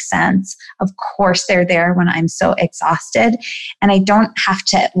make sense. Of course, they're there when I'm so exhausted. And I don't have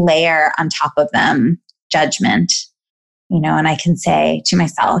to layer on top of them judgment, and I can say to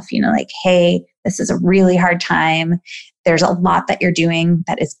myself, like, hey, this is a really hard time. There's a lot that you're doing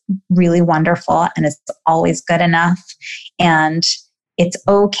that is really wonderful and is always good enough. And it's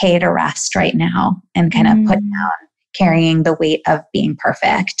okay to rest right now and kind of put down carrying the weight of being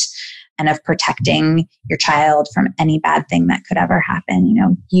perfect and of protecting your child from any bad thing that could ever happen.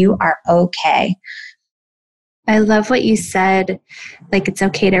 You are okay. I love what you said, like it's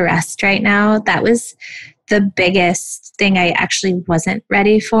okay to rest right now. That was the biggest thing I actually wasn't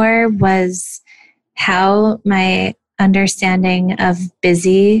ready for, was how my understanding of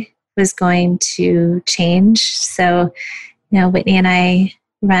busy was going to change. So, Whitney and I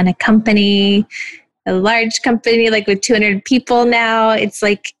run a company, a large company, like with 200 people now. It's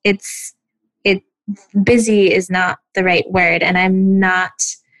like, busy is not the right word. And I'm not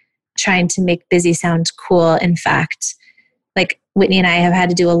trying to make busy sound cool. In fact, like Whitney and I have had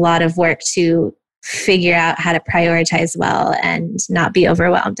to do a lot of work to figure out how to prioritize well and not be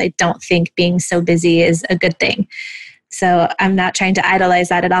overwhelmed. I don't think being so busy is a good thing. So I'm not trying to idolize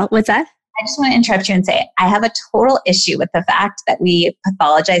that at all. What's that? I just want to interrupt you and say, I have a total issue with the fact that we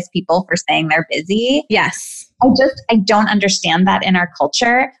pathologize people for saying they're busy. Yes. I don't understand that in our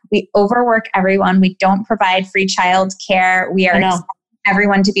culture. We overwork everyone. We don't provide free child care. We are expecting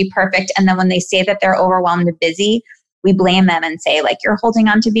everyone to be perfect. And then when they say that they're overwhelmed and busy, we blame them and say, like, you're holding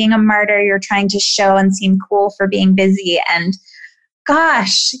on to being a martyr. You're trying to show and seem cool for being busy. And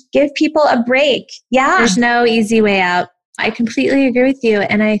gosh, give people a break. Yeah. There's no easy way out. I completely agree with you.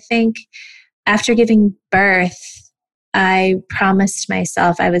 And I think after giving birth, I promised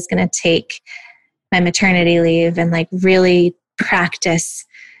myself I was going to take my maternity leave and like really practice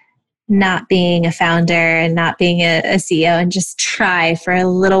not being a founder and not being a CEO, and just try for a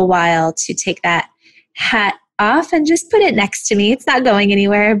little while to take that hat off and just put it next to me. It's not going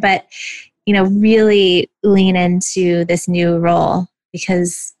anywhere, but really lean into this new role,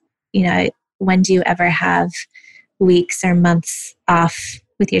 because when do you ever have weeks or months off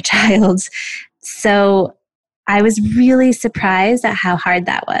with your child? So I was really surprised at how hard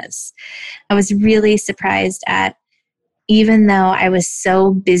that was. I was really surprised at, even though I was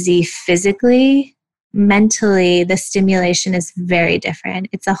so busy physically, mentally, the stimulation is very different.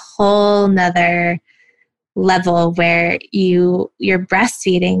 It's a whole nother level where you're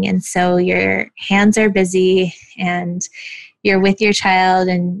breastfeeding, and so your hands are busy and you're with your child,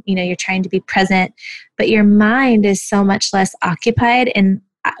 and you're trying to be present, but your mind is so much less occupied in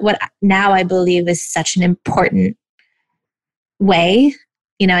what now I believe is such an important way.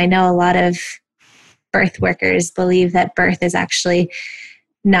 I know a lot of birth workers believe that birth is actually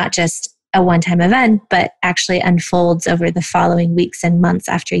not just a one-time event, but actually unfolds over the following weeks and months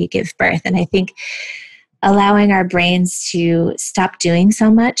after you give birth. And I think allowing our brains to stop doing so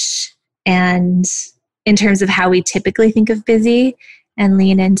much, and in terms of how we typically think of busy, and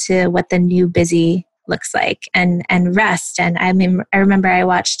lean into what the new busy looks like, and rest. And I remember I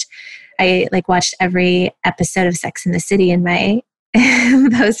watched every episode of Sex and the City in my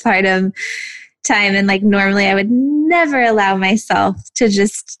postpartum time. And like normally I would never allow myself to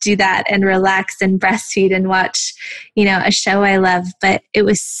just do that and relax and breastfeed and watch, a show I love. But it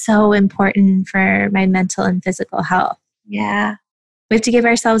was so important for my mental and physical health. Yeah. We have to give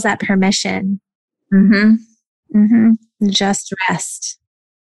ourselves that permission. Just rest.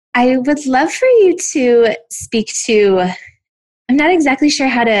 I would love for you to speak to, I'm not exactly sure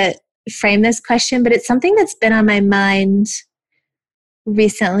how to frame this question, but it's something that's been on my mind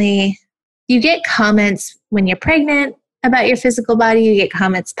recently. You get comments when you're pregnant about your physical body. You get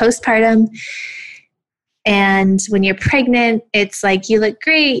comments postpartum. And when you're pregnant, it's like, you look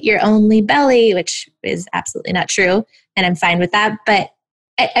great, you're only belly, which is absolutely not true. And I'm fine with that. But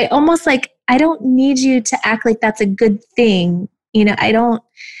I almost like, I don't need you to act like that's a good thing.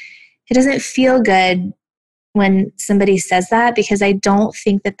 It doesn't feel good when somebody says that, because I don't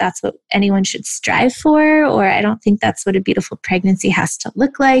think that that's what anyone should strive for, or I don't think that's what a beautiful pregnancy has to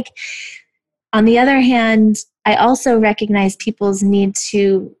look like. On the other hand, I also recognize people's need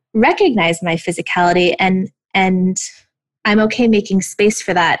to recognize my physicality and I'm okay making space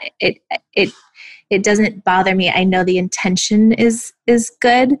for that. It doesn't bother me. I know the intention is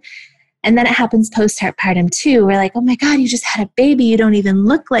good. And then it happens postpartum too. We're like, oh my God, you just had a baby. You don't even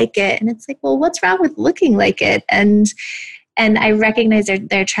look like it. And it's like, well, what's wrong with looking like it? And I recognize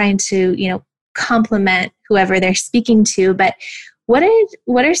they're trying to, compliment whoever they're speaking to. But what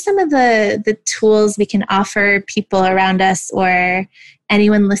are some of the tools we can offer people around us or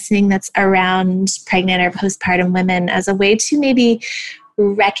anyone listening that's around pregnant or postpartum women as a way to maybe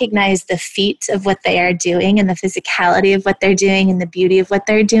recognize the feat of what they are doing and the physicality of what they're doing and the beauty of what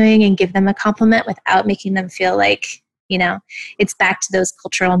they're doing and give them a compliment without making them feel like, it's back to those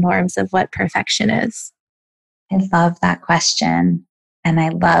cultural norms of what perfection is? I love that question. And I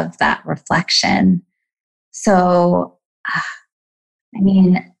love that reflection. So,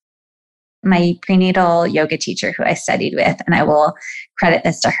 my prenatal yoga teacher who I studied with, and I will credit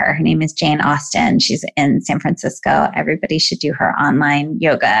this to her. Her name is Jane Austen. She's in San Francisco. Everybody should do her online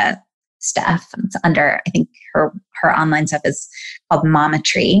yoga stuff. It's under, I think her online stuff is called Mama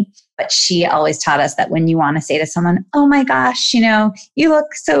Tree. But she always taught us that when you want to say to someone, oh my gosh, you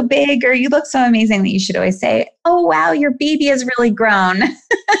look so big or you look so amazing, that you should always say, oh wow, your baby has really grown.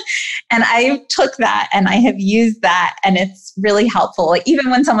 And I took that and I have used that, and it's really helpful. Like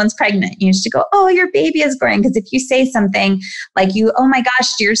even when someone's pregnant, you should go, oh, your baby is growing. Because if you say something like oh my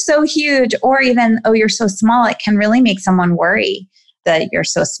gosh, you're so huge, or even, oh, you're so small, it can really make someone worry that you're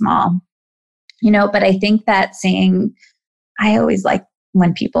so small. But I think that I always like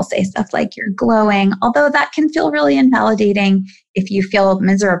when people say stuff like you're glowing, although that can feel really invalidating if you feel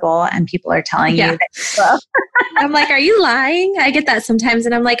miserable and people are telling you that you glow. I'm like, are you lying? I get that sometimes.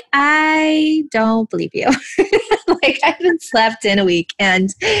 And I'm like, I don't believe you. Like I haven't slept in a week. And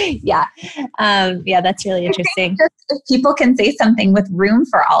that's really interesting. If people can say something with room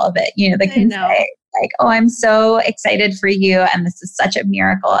for all of it, they can say like, oh, I'm so excited for you. And this is such a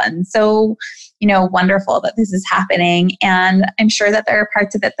miracle. And so, wonderful that this is happening. And I'm sure that there are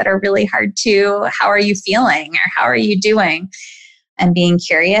parts of it that are really hard too. How are you feeling or how are you doing? And being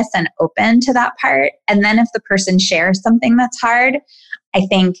curious and open to that part. And then if the person shares something that's hard, I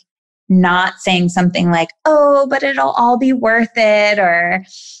think not saying something like, oh, but it'll all be worth it, or,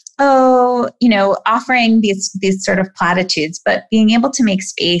 oh, offering these sort of platitudes, but being able to make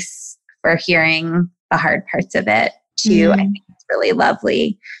space for hearing the hard parts of it too, I think it's really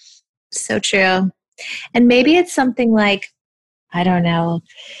lovely. So true. And maybe it's something like, I don't know,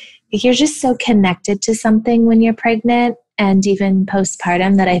 you're just so connected to something when you're pregnant and even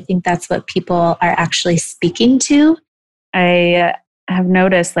postpartum that I think that's what people are actually speaking to. I have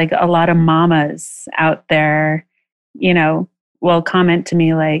noticed like a lot of mamas out there, will comment to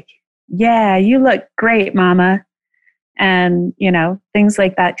me like, yeah, you look great, mama. And, things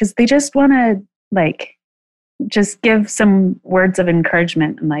like that. Because they just want to like, just give some words of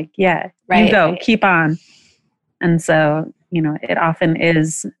encouragement and like, yeah, right, you go, keep on. And so, it often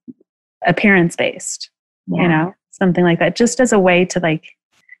is appearance based, something like that, just as a way to like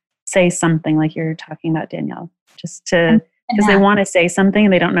say something like you're talking about, Danielle, just to, because they want to say something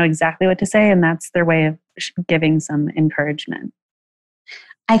and they don't know exactly what to say. And that's their way of giving some encouragement.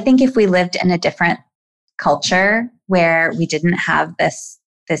 I think if we lived in a different culture where we didn't have this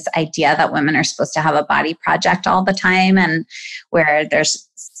idea that women are supposed to have a body project all the time, and where there's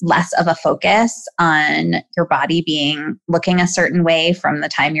less of a focus on your body looking a certain way from the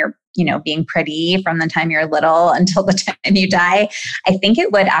time you're, being pretty, from the time you're little until the time you die, I think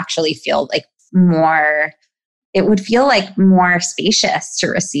it would actually feel like more spacious to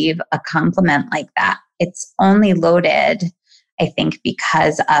receive a compliment like that. It's only loaded, I think,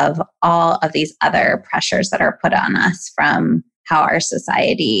 because of all of these other pressures that are put on us from how our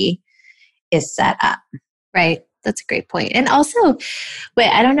society is set up. Right. That's a great point. And also,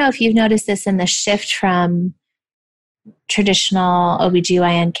 I don't know if you've noticed this in the shift from traditional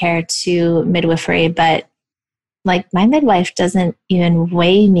OBGYN care to midwifery, but like my midwife doesn't even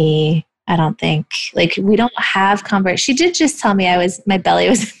weigh me, I don't think. Like we don't have She did just tell me my belly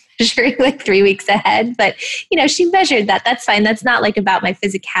was measuring like 3 weeks ahead, but she measured that. That's fine. That's not like about my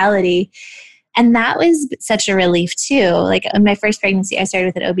physicality. And that was such a relief too. Like in my first pregnancy, I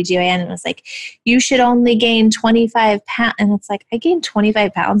started with an OBGYN and it was like, you should only gain 25 pounds. And it's like, I gained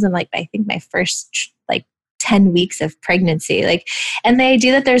 25 pounds in like, I think my first like 10 weeks of pregnancy. Like, and the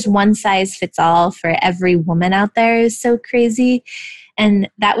idea that there's one size fits all for every woman out there is so crazy. And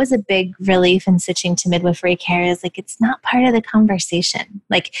that was a big relief in switching to midwifery care, is like, it's not part of the conversation.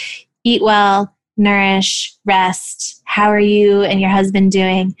 Like eat well, nourish, rest. How are you and your husband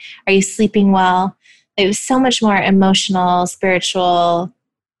doing? Are you sleeping well? It was so much more emotional, spiritual,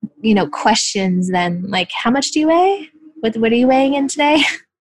 questions than like, how much do you weigh? What are you weighing in today?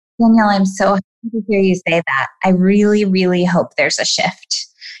 Danielle, I'm so happy to hear you say that. I really, really hope there's a shift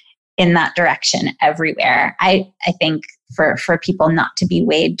in that direction everywhere. I think for people not to be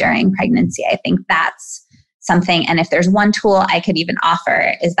weighed during pregnancy, I think that's something. And if there's one tool I could even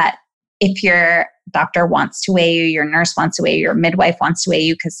offer is that if your doctor wants to weigh you, your nurse wants to weigh you, your midwife wants to weigh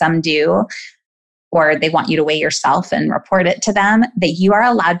you, because some do, or they want you to weigh yourself and report it to them, that you are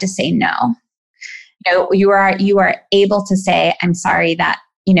allowed to say no. You are able to say, I'm sorry, that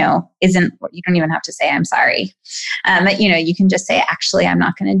you don't even have to say I'm sorry. You can just say, actually, I'm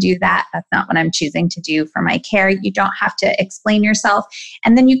not going to do that. That's not what I'm choosing to do for my care. You don't have to explain yourself.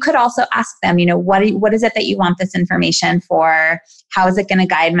 And then you could also ask them, what is it that you want this information for? How is it going to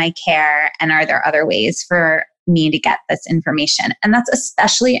guide my care? And are there other ways for me to get this information? And that's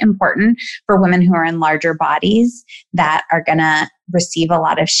especially important for women who are in larger bodies that are going to receive a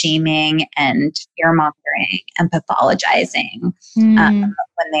lot of shaming and fear-mongering and pathologizing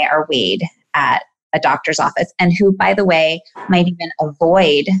when they are weighed at a doctor's office, and who, by the way, might even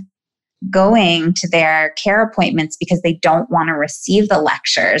avoid going to their care appointments because they don't want to receive the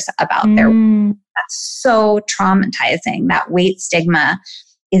lectures about their weight. That's so traumatizing. That weight stigma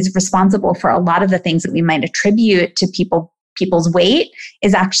is responsible for a lot of the things that we might attribute to people's weight,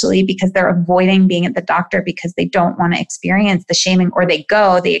 is actually because they're avoiding being at the doctor because they don't want to experience the shaming, or they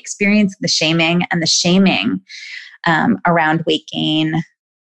experience the shaming, and the shaming around weight gain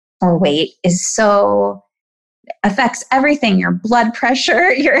or weight affects everything: your blood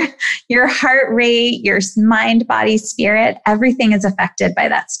pressure, your heart rate, your mind, body, spirit. Everything is affected by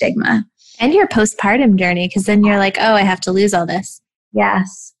that stigma. And your postpartum journey, because then you're like, oh, I have to lose all this.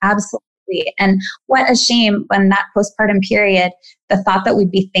 Yes, absolutely. And what a shame when that postpartum period, the thought that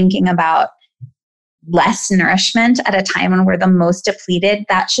we'd be thinking about less nourishment at a time when we're the most depleted,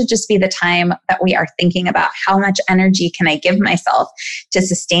 that should just be the time that we are thinking about how much energy can I give myself to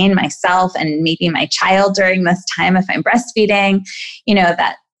sustain myself and maybe my child during this time if I'm breastfeeding.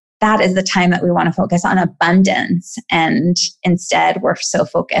 That is the time that we want to focus on abundance. And instead, we're so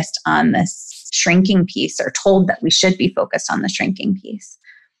focused on this shrinking piece, or told that we should be focused on the shrinking piece.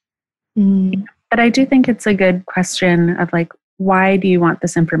 But I do think it's a good question of why do you want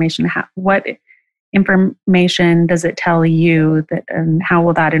this information? What information does it tell you that, and how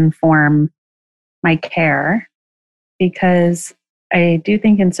will that inform my care? Because I do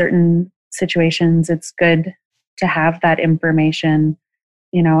think in certain situations it's good to have that information.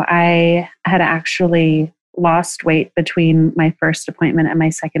 I had actually lost weight between my first appointment and my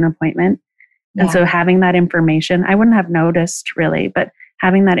second appointment. Yeah. And so having that information, I wouldn't have noticed really, but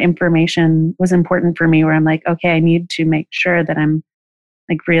having that information was important for me, where I'm like, okay, I need to make sure that I'm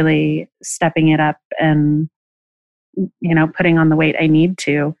really stepping it up and, putting on the weight I need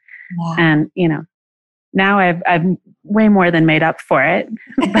to. Yeah. And, now I've way more than made up for it.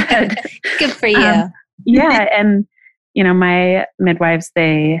 But, good for you. Yeah. And, my midwives,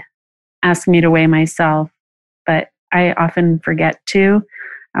 they ask me to weigh myself, but I often forget to.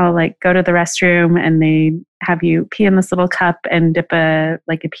 I'll go to the restroom and they have you pee in this little cup and dip a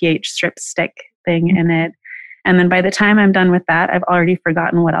pH strip stick thing in it. And then by the time I'm done with that, I've already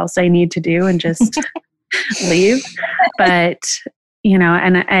forgotten what else I need to do and just leave. But,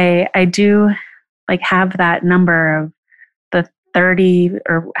 and I do have that number of the 30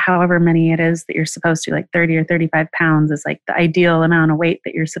 or however many it is that you're supposed to, 30 or 35 pounds is the ideal amount of weight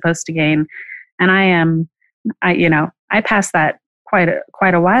that you're supposed to gain. And I passed that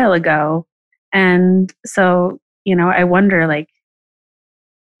quite a while ago. And so, I wonder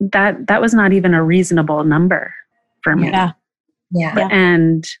that was not even a reasonable number for me. Yeah. Yeah.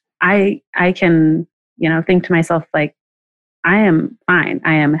 And I can, think to myself, I am fine.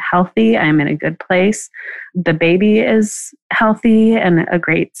 I am healthy. I'm in a good place. The baby is healthy and a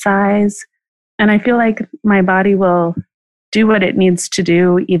great size. And I feel like my body will do what it needs to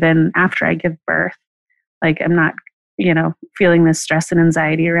do even after I give birth. I'm not, feeling this stress and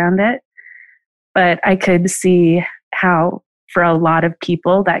anxiety around it. But I could see how for a lot of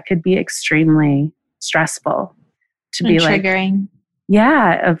people that could be extremely stressful to be triggering.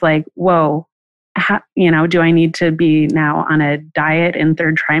 Of whoa, how, do I need to be now on a diet in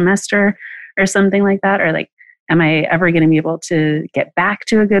third trimester or something like that? Or am I ever going to be able to get back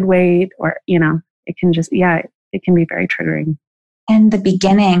to a good weight? Or, it can just, it can be very triggering. And the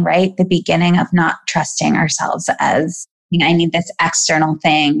beginning, right? The beginning of not trusting ourselves as, I need this external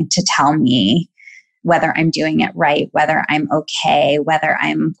thing to tell me whether I'm doing it right, whether I'm okay, whether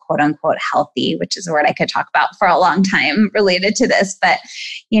I'm quote unquote healthy, which is a word I could talk about for a long time related to this, but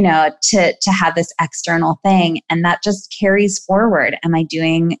to have this external thing, and that just carries forward. Am I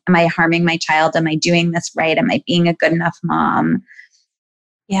harming my child? Am I doing this right? Am I being a good enough mom?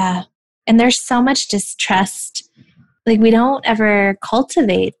 Yeah. And there's so much distrust. Like, we don't ever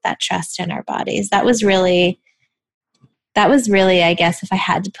cultivate that trust in our bodies. That was really, I guess, if I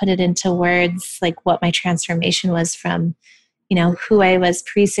had to put it into words, like what my transformation was from, who I was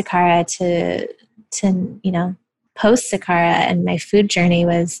pre-Sakara to post-Sakara. And my food journey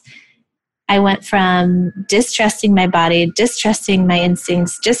was, I went from distrusting my body, distrusting my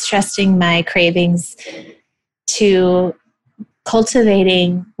instincts, distrusting my cravings, to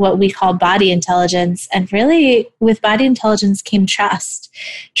cultivating what we call body intelligence. And really, with body intelligence came trust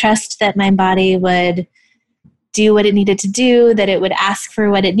that my body would do what it needed to do, that it would ask for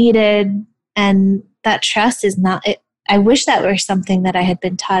what it needed. And that trust is not it. I wish that were something that I had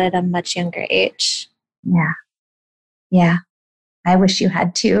been taught at a much younger age. Yeah. I wish you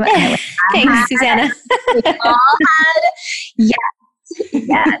had too. Thanks, Suzannah. We all had.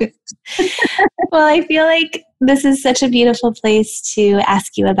 Yes. Well, I feel like this is such a beautiful place to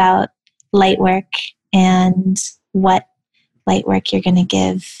ask you about light work and what light work you're going to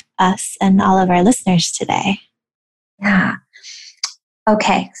give us and all of our listeners today. Yeah.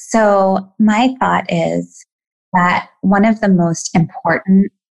 Okay. So my thought is that one of the most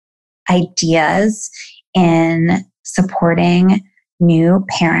important ideas in supporting new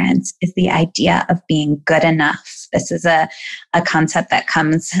parents is the idea of being good enough. This is a concept that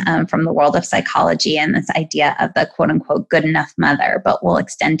comes from the world of psychology, and this idea of the quote unquote good enough mother, but we'll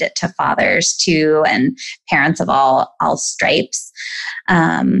extend it to fathers too, and parents of all stripes.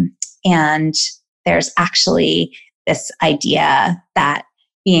 And there's actually this idea that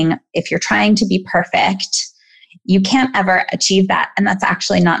if you're trying to be perfect, you can't ever achieve that. And that's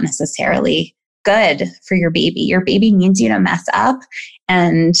actually not necessarily good for your baby. Your baby needs you to mess up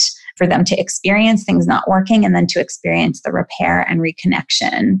and for them to experience things not working, and then to experience the repair and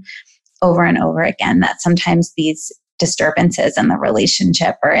reconnection over and over again. That sometimes these disturbances in the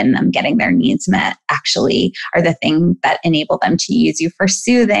relationship or in them getting their needs met actually are the thing that enable them to use you for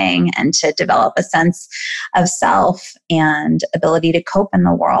soothing and to develop a sense of self and ability to cope in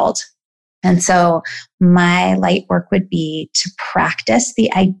the world. And so my light work would be to practice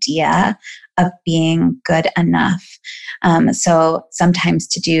the idea of being good enough. So sometimes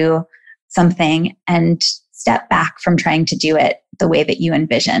to do something and step back from trying to do it the way that you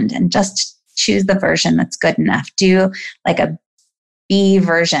envisioned and just choose the version that's good enough. Do like a B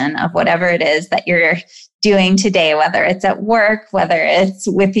version of whatever it is that you're doing today, whether it's at work, whether it's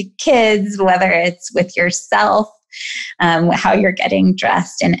with your kids, whether it's with yourself, how you're getting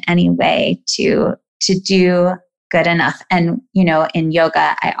dressed in any way to do good enough. And, in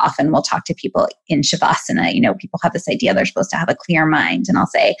yoga, I often will talk to people in Shavasana. People have this idea they're supposed to have a clear mind. And I'll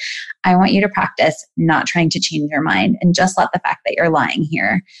say, I want you to practice not trying to change your mind and just let the fact that you're lying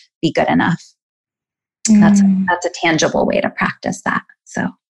here be good enough. That's a tangible way to practice that. So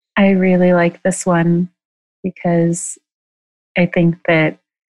I really like this one because I think that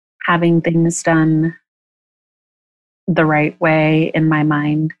having things done the right way in my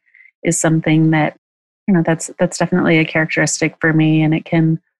mind is something that, that's definitely a characteristic for me, and it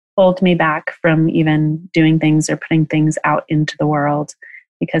can hold me back from even doing things or putting things out into the world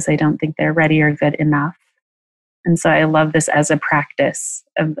because I don't think they're ready or good enough. And so I love this as a practice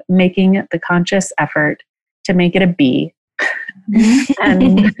of making the conscious effort to make it a B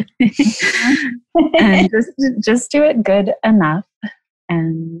and just do it good enough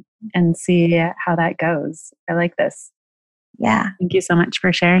and see how that goes. I like this. Yeah. Thank you so much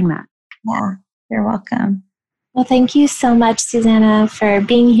for sharing that. Yeah, you're welcome. Well, thank you so much, Suzannah, for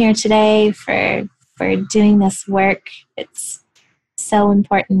being here today, for doing this work. It's so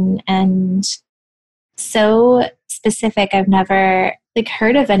important and so specific. I've never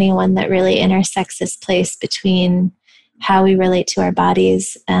heard of anyone that really intersects this place between how we relate to our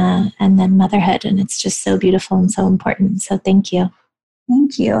bodies and then motherhood. And it's just so beautiful and so important. So thank you.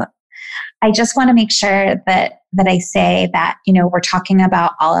 Thank you. I just want to make sure that I say that, we're talking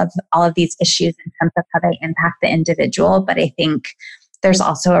about all of these issues in terms of how they impact the individual, but I think there's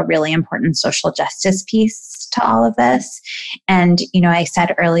also a really important social justice piece to all of this. And, I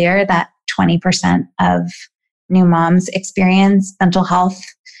said earlier that 20% of new moms experience mental health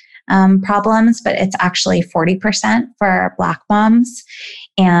problems, but it's actually 40% for Black moms,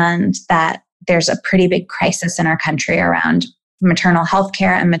 and that there's a pretty big crisis in our country around maternal health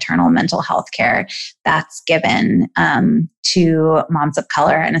care and maternal mental health care that's given to moms of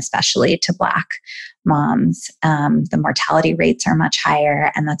color and especially to Black moms. The mortality rates are much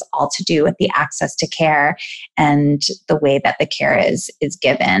higher, and that's all to do with the access to care and the way that the care is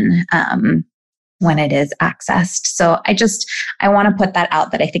given when it is accessed. So I want to put that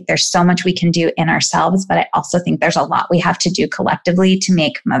out, that I think there's so much we can do in ourselves, but I also think there's a lot we have to do collectively to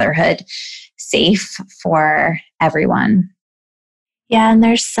make motherhood safe for everyone. Yeah, and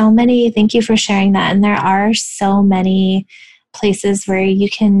there's so many, thank you for sharing that. And there are so many places where you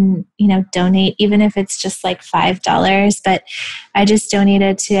can, donate, even if it's just like $5. But I just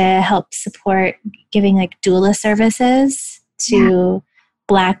donated to help support giving like doula services to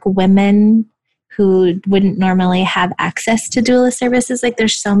Black women who wouldn't normally have access to doula services. Like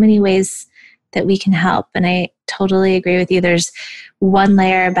there's so many ways that we can help. And I totally agree with you. There's one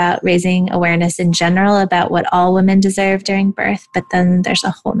layer about raising awareness in general about what all women deserve during birth, but then there's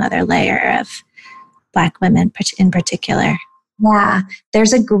a whole nother layer of Black women in particular. Yeah,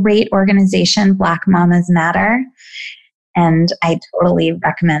 there's a great organization, Black Mamas Matter, and I totally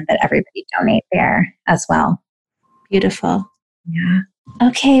recommend that everybody donate there as well. Beautiful. Yeah.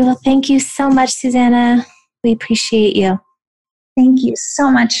 Okay, well, thank you so much, Suzannah. We appreciate you. Thank you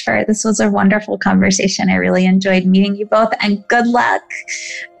so much this was a wonderful conversation. I really enjoyed meeting you both, and good luck.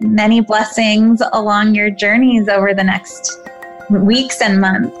 Many blessings along your journeys over the next weeks and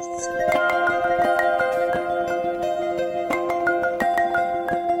months.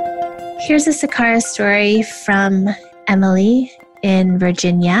 Here's a Sakara story from Emily in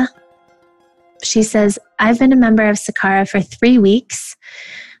Virginia. She says, I've been a member of Sakara for 3 weeks.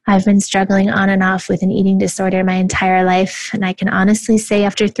 I've been struggling on and off with an eating disorder my entire life, and I can honestly say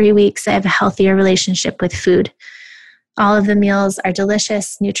after 3 weeks, I have a healthier relationship with food. All of the meals are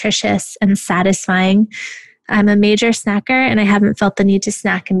delicious, nutritious, and satisfying. I'm a major snacker, and I haven't felt the need to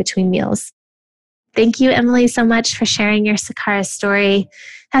snack in between meals. Thank you, Emily, so much for sharing your Sakara story.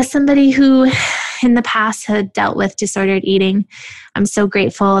 As somebody who in the past had dealt with disordered eating, I'm so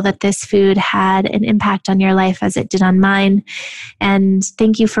grateful that this food had an impact on your life as it did on mine. And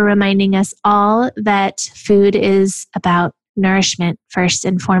thank you for reminding us all that food is about nourishment first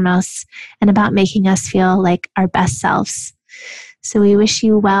and foremost, and about making us feel like our best selves. So we wish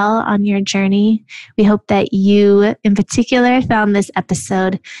you well on your journey. We hope that you, in particular, found this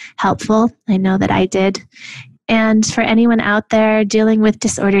episode helpful. I know that I did. And for anyone out there dealing with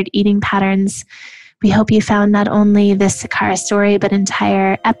disordered eating patterns, we hope you found not only this Sakara story, but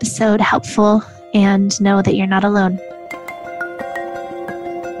entire episode helpful, and know that you're not alone.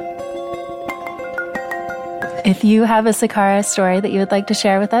 If you have a Sakara story that you would like to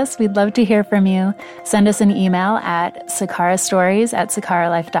share with us, we'd love to hear from you. Send us an email at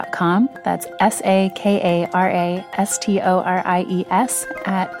sakarastories@sakaralife.com. That's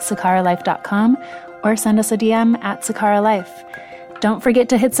SAKARASTORIES@sakaralife.com, or send us a DM at Sakara Life. Don't forget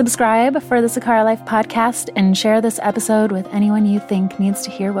to hit subscribe for the Sakara Life podcast and share this episode with anyone you think needs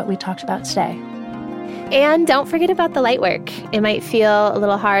to hear what we talked about today. And don't forget about the light work. It might feel a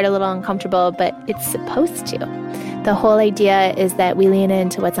little hard, a little uncomfortable, but it's supposed to. The whole idea is that we lean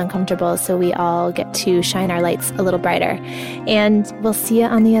into what's uncomfortable so we all get to shine our lights a little brighter. And we'll see you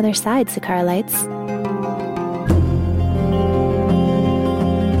on the other side, Sakara Lights.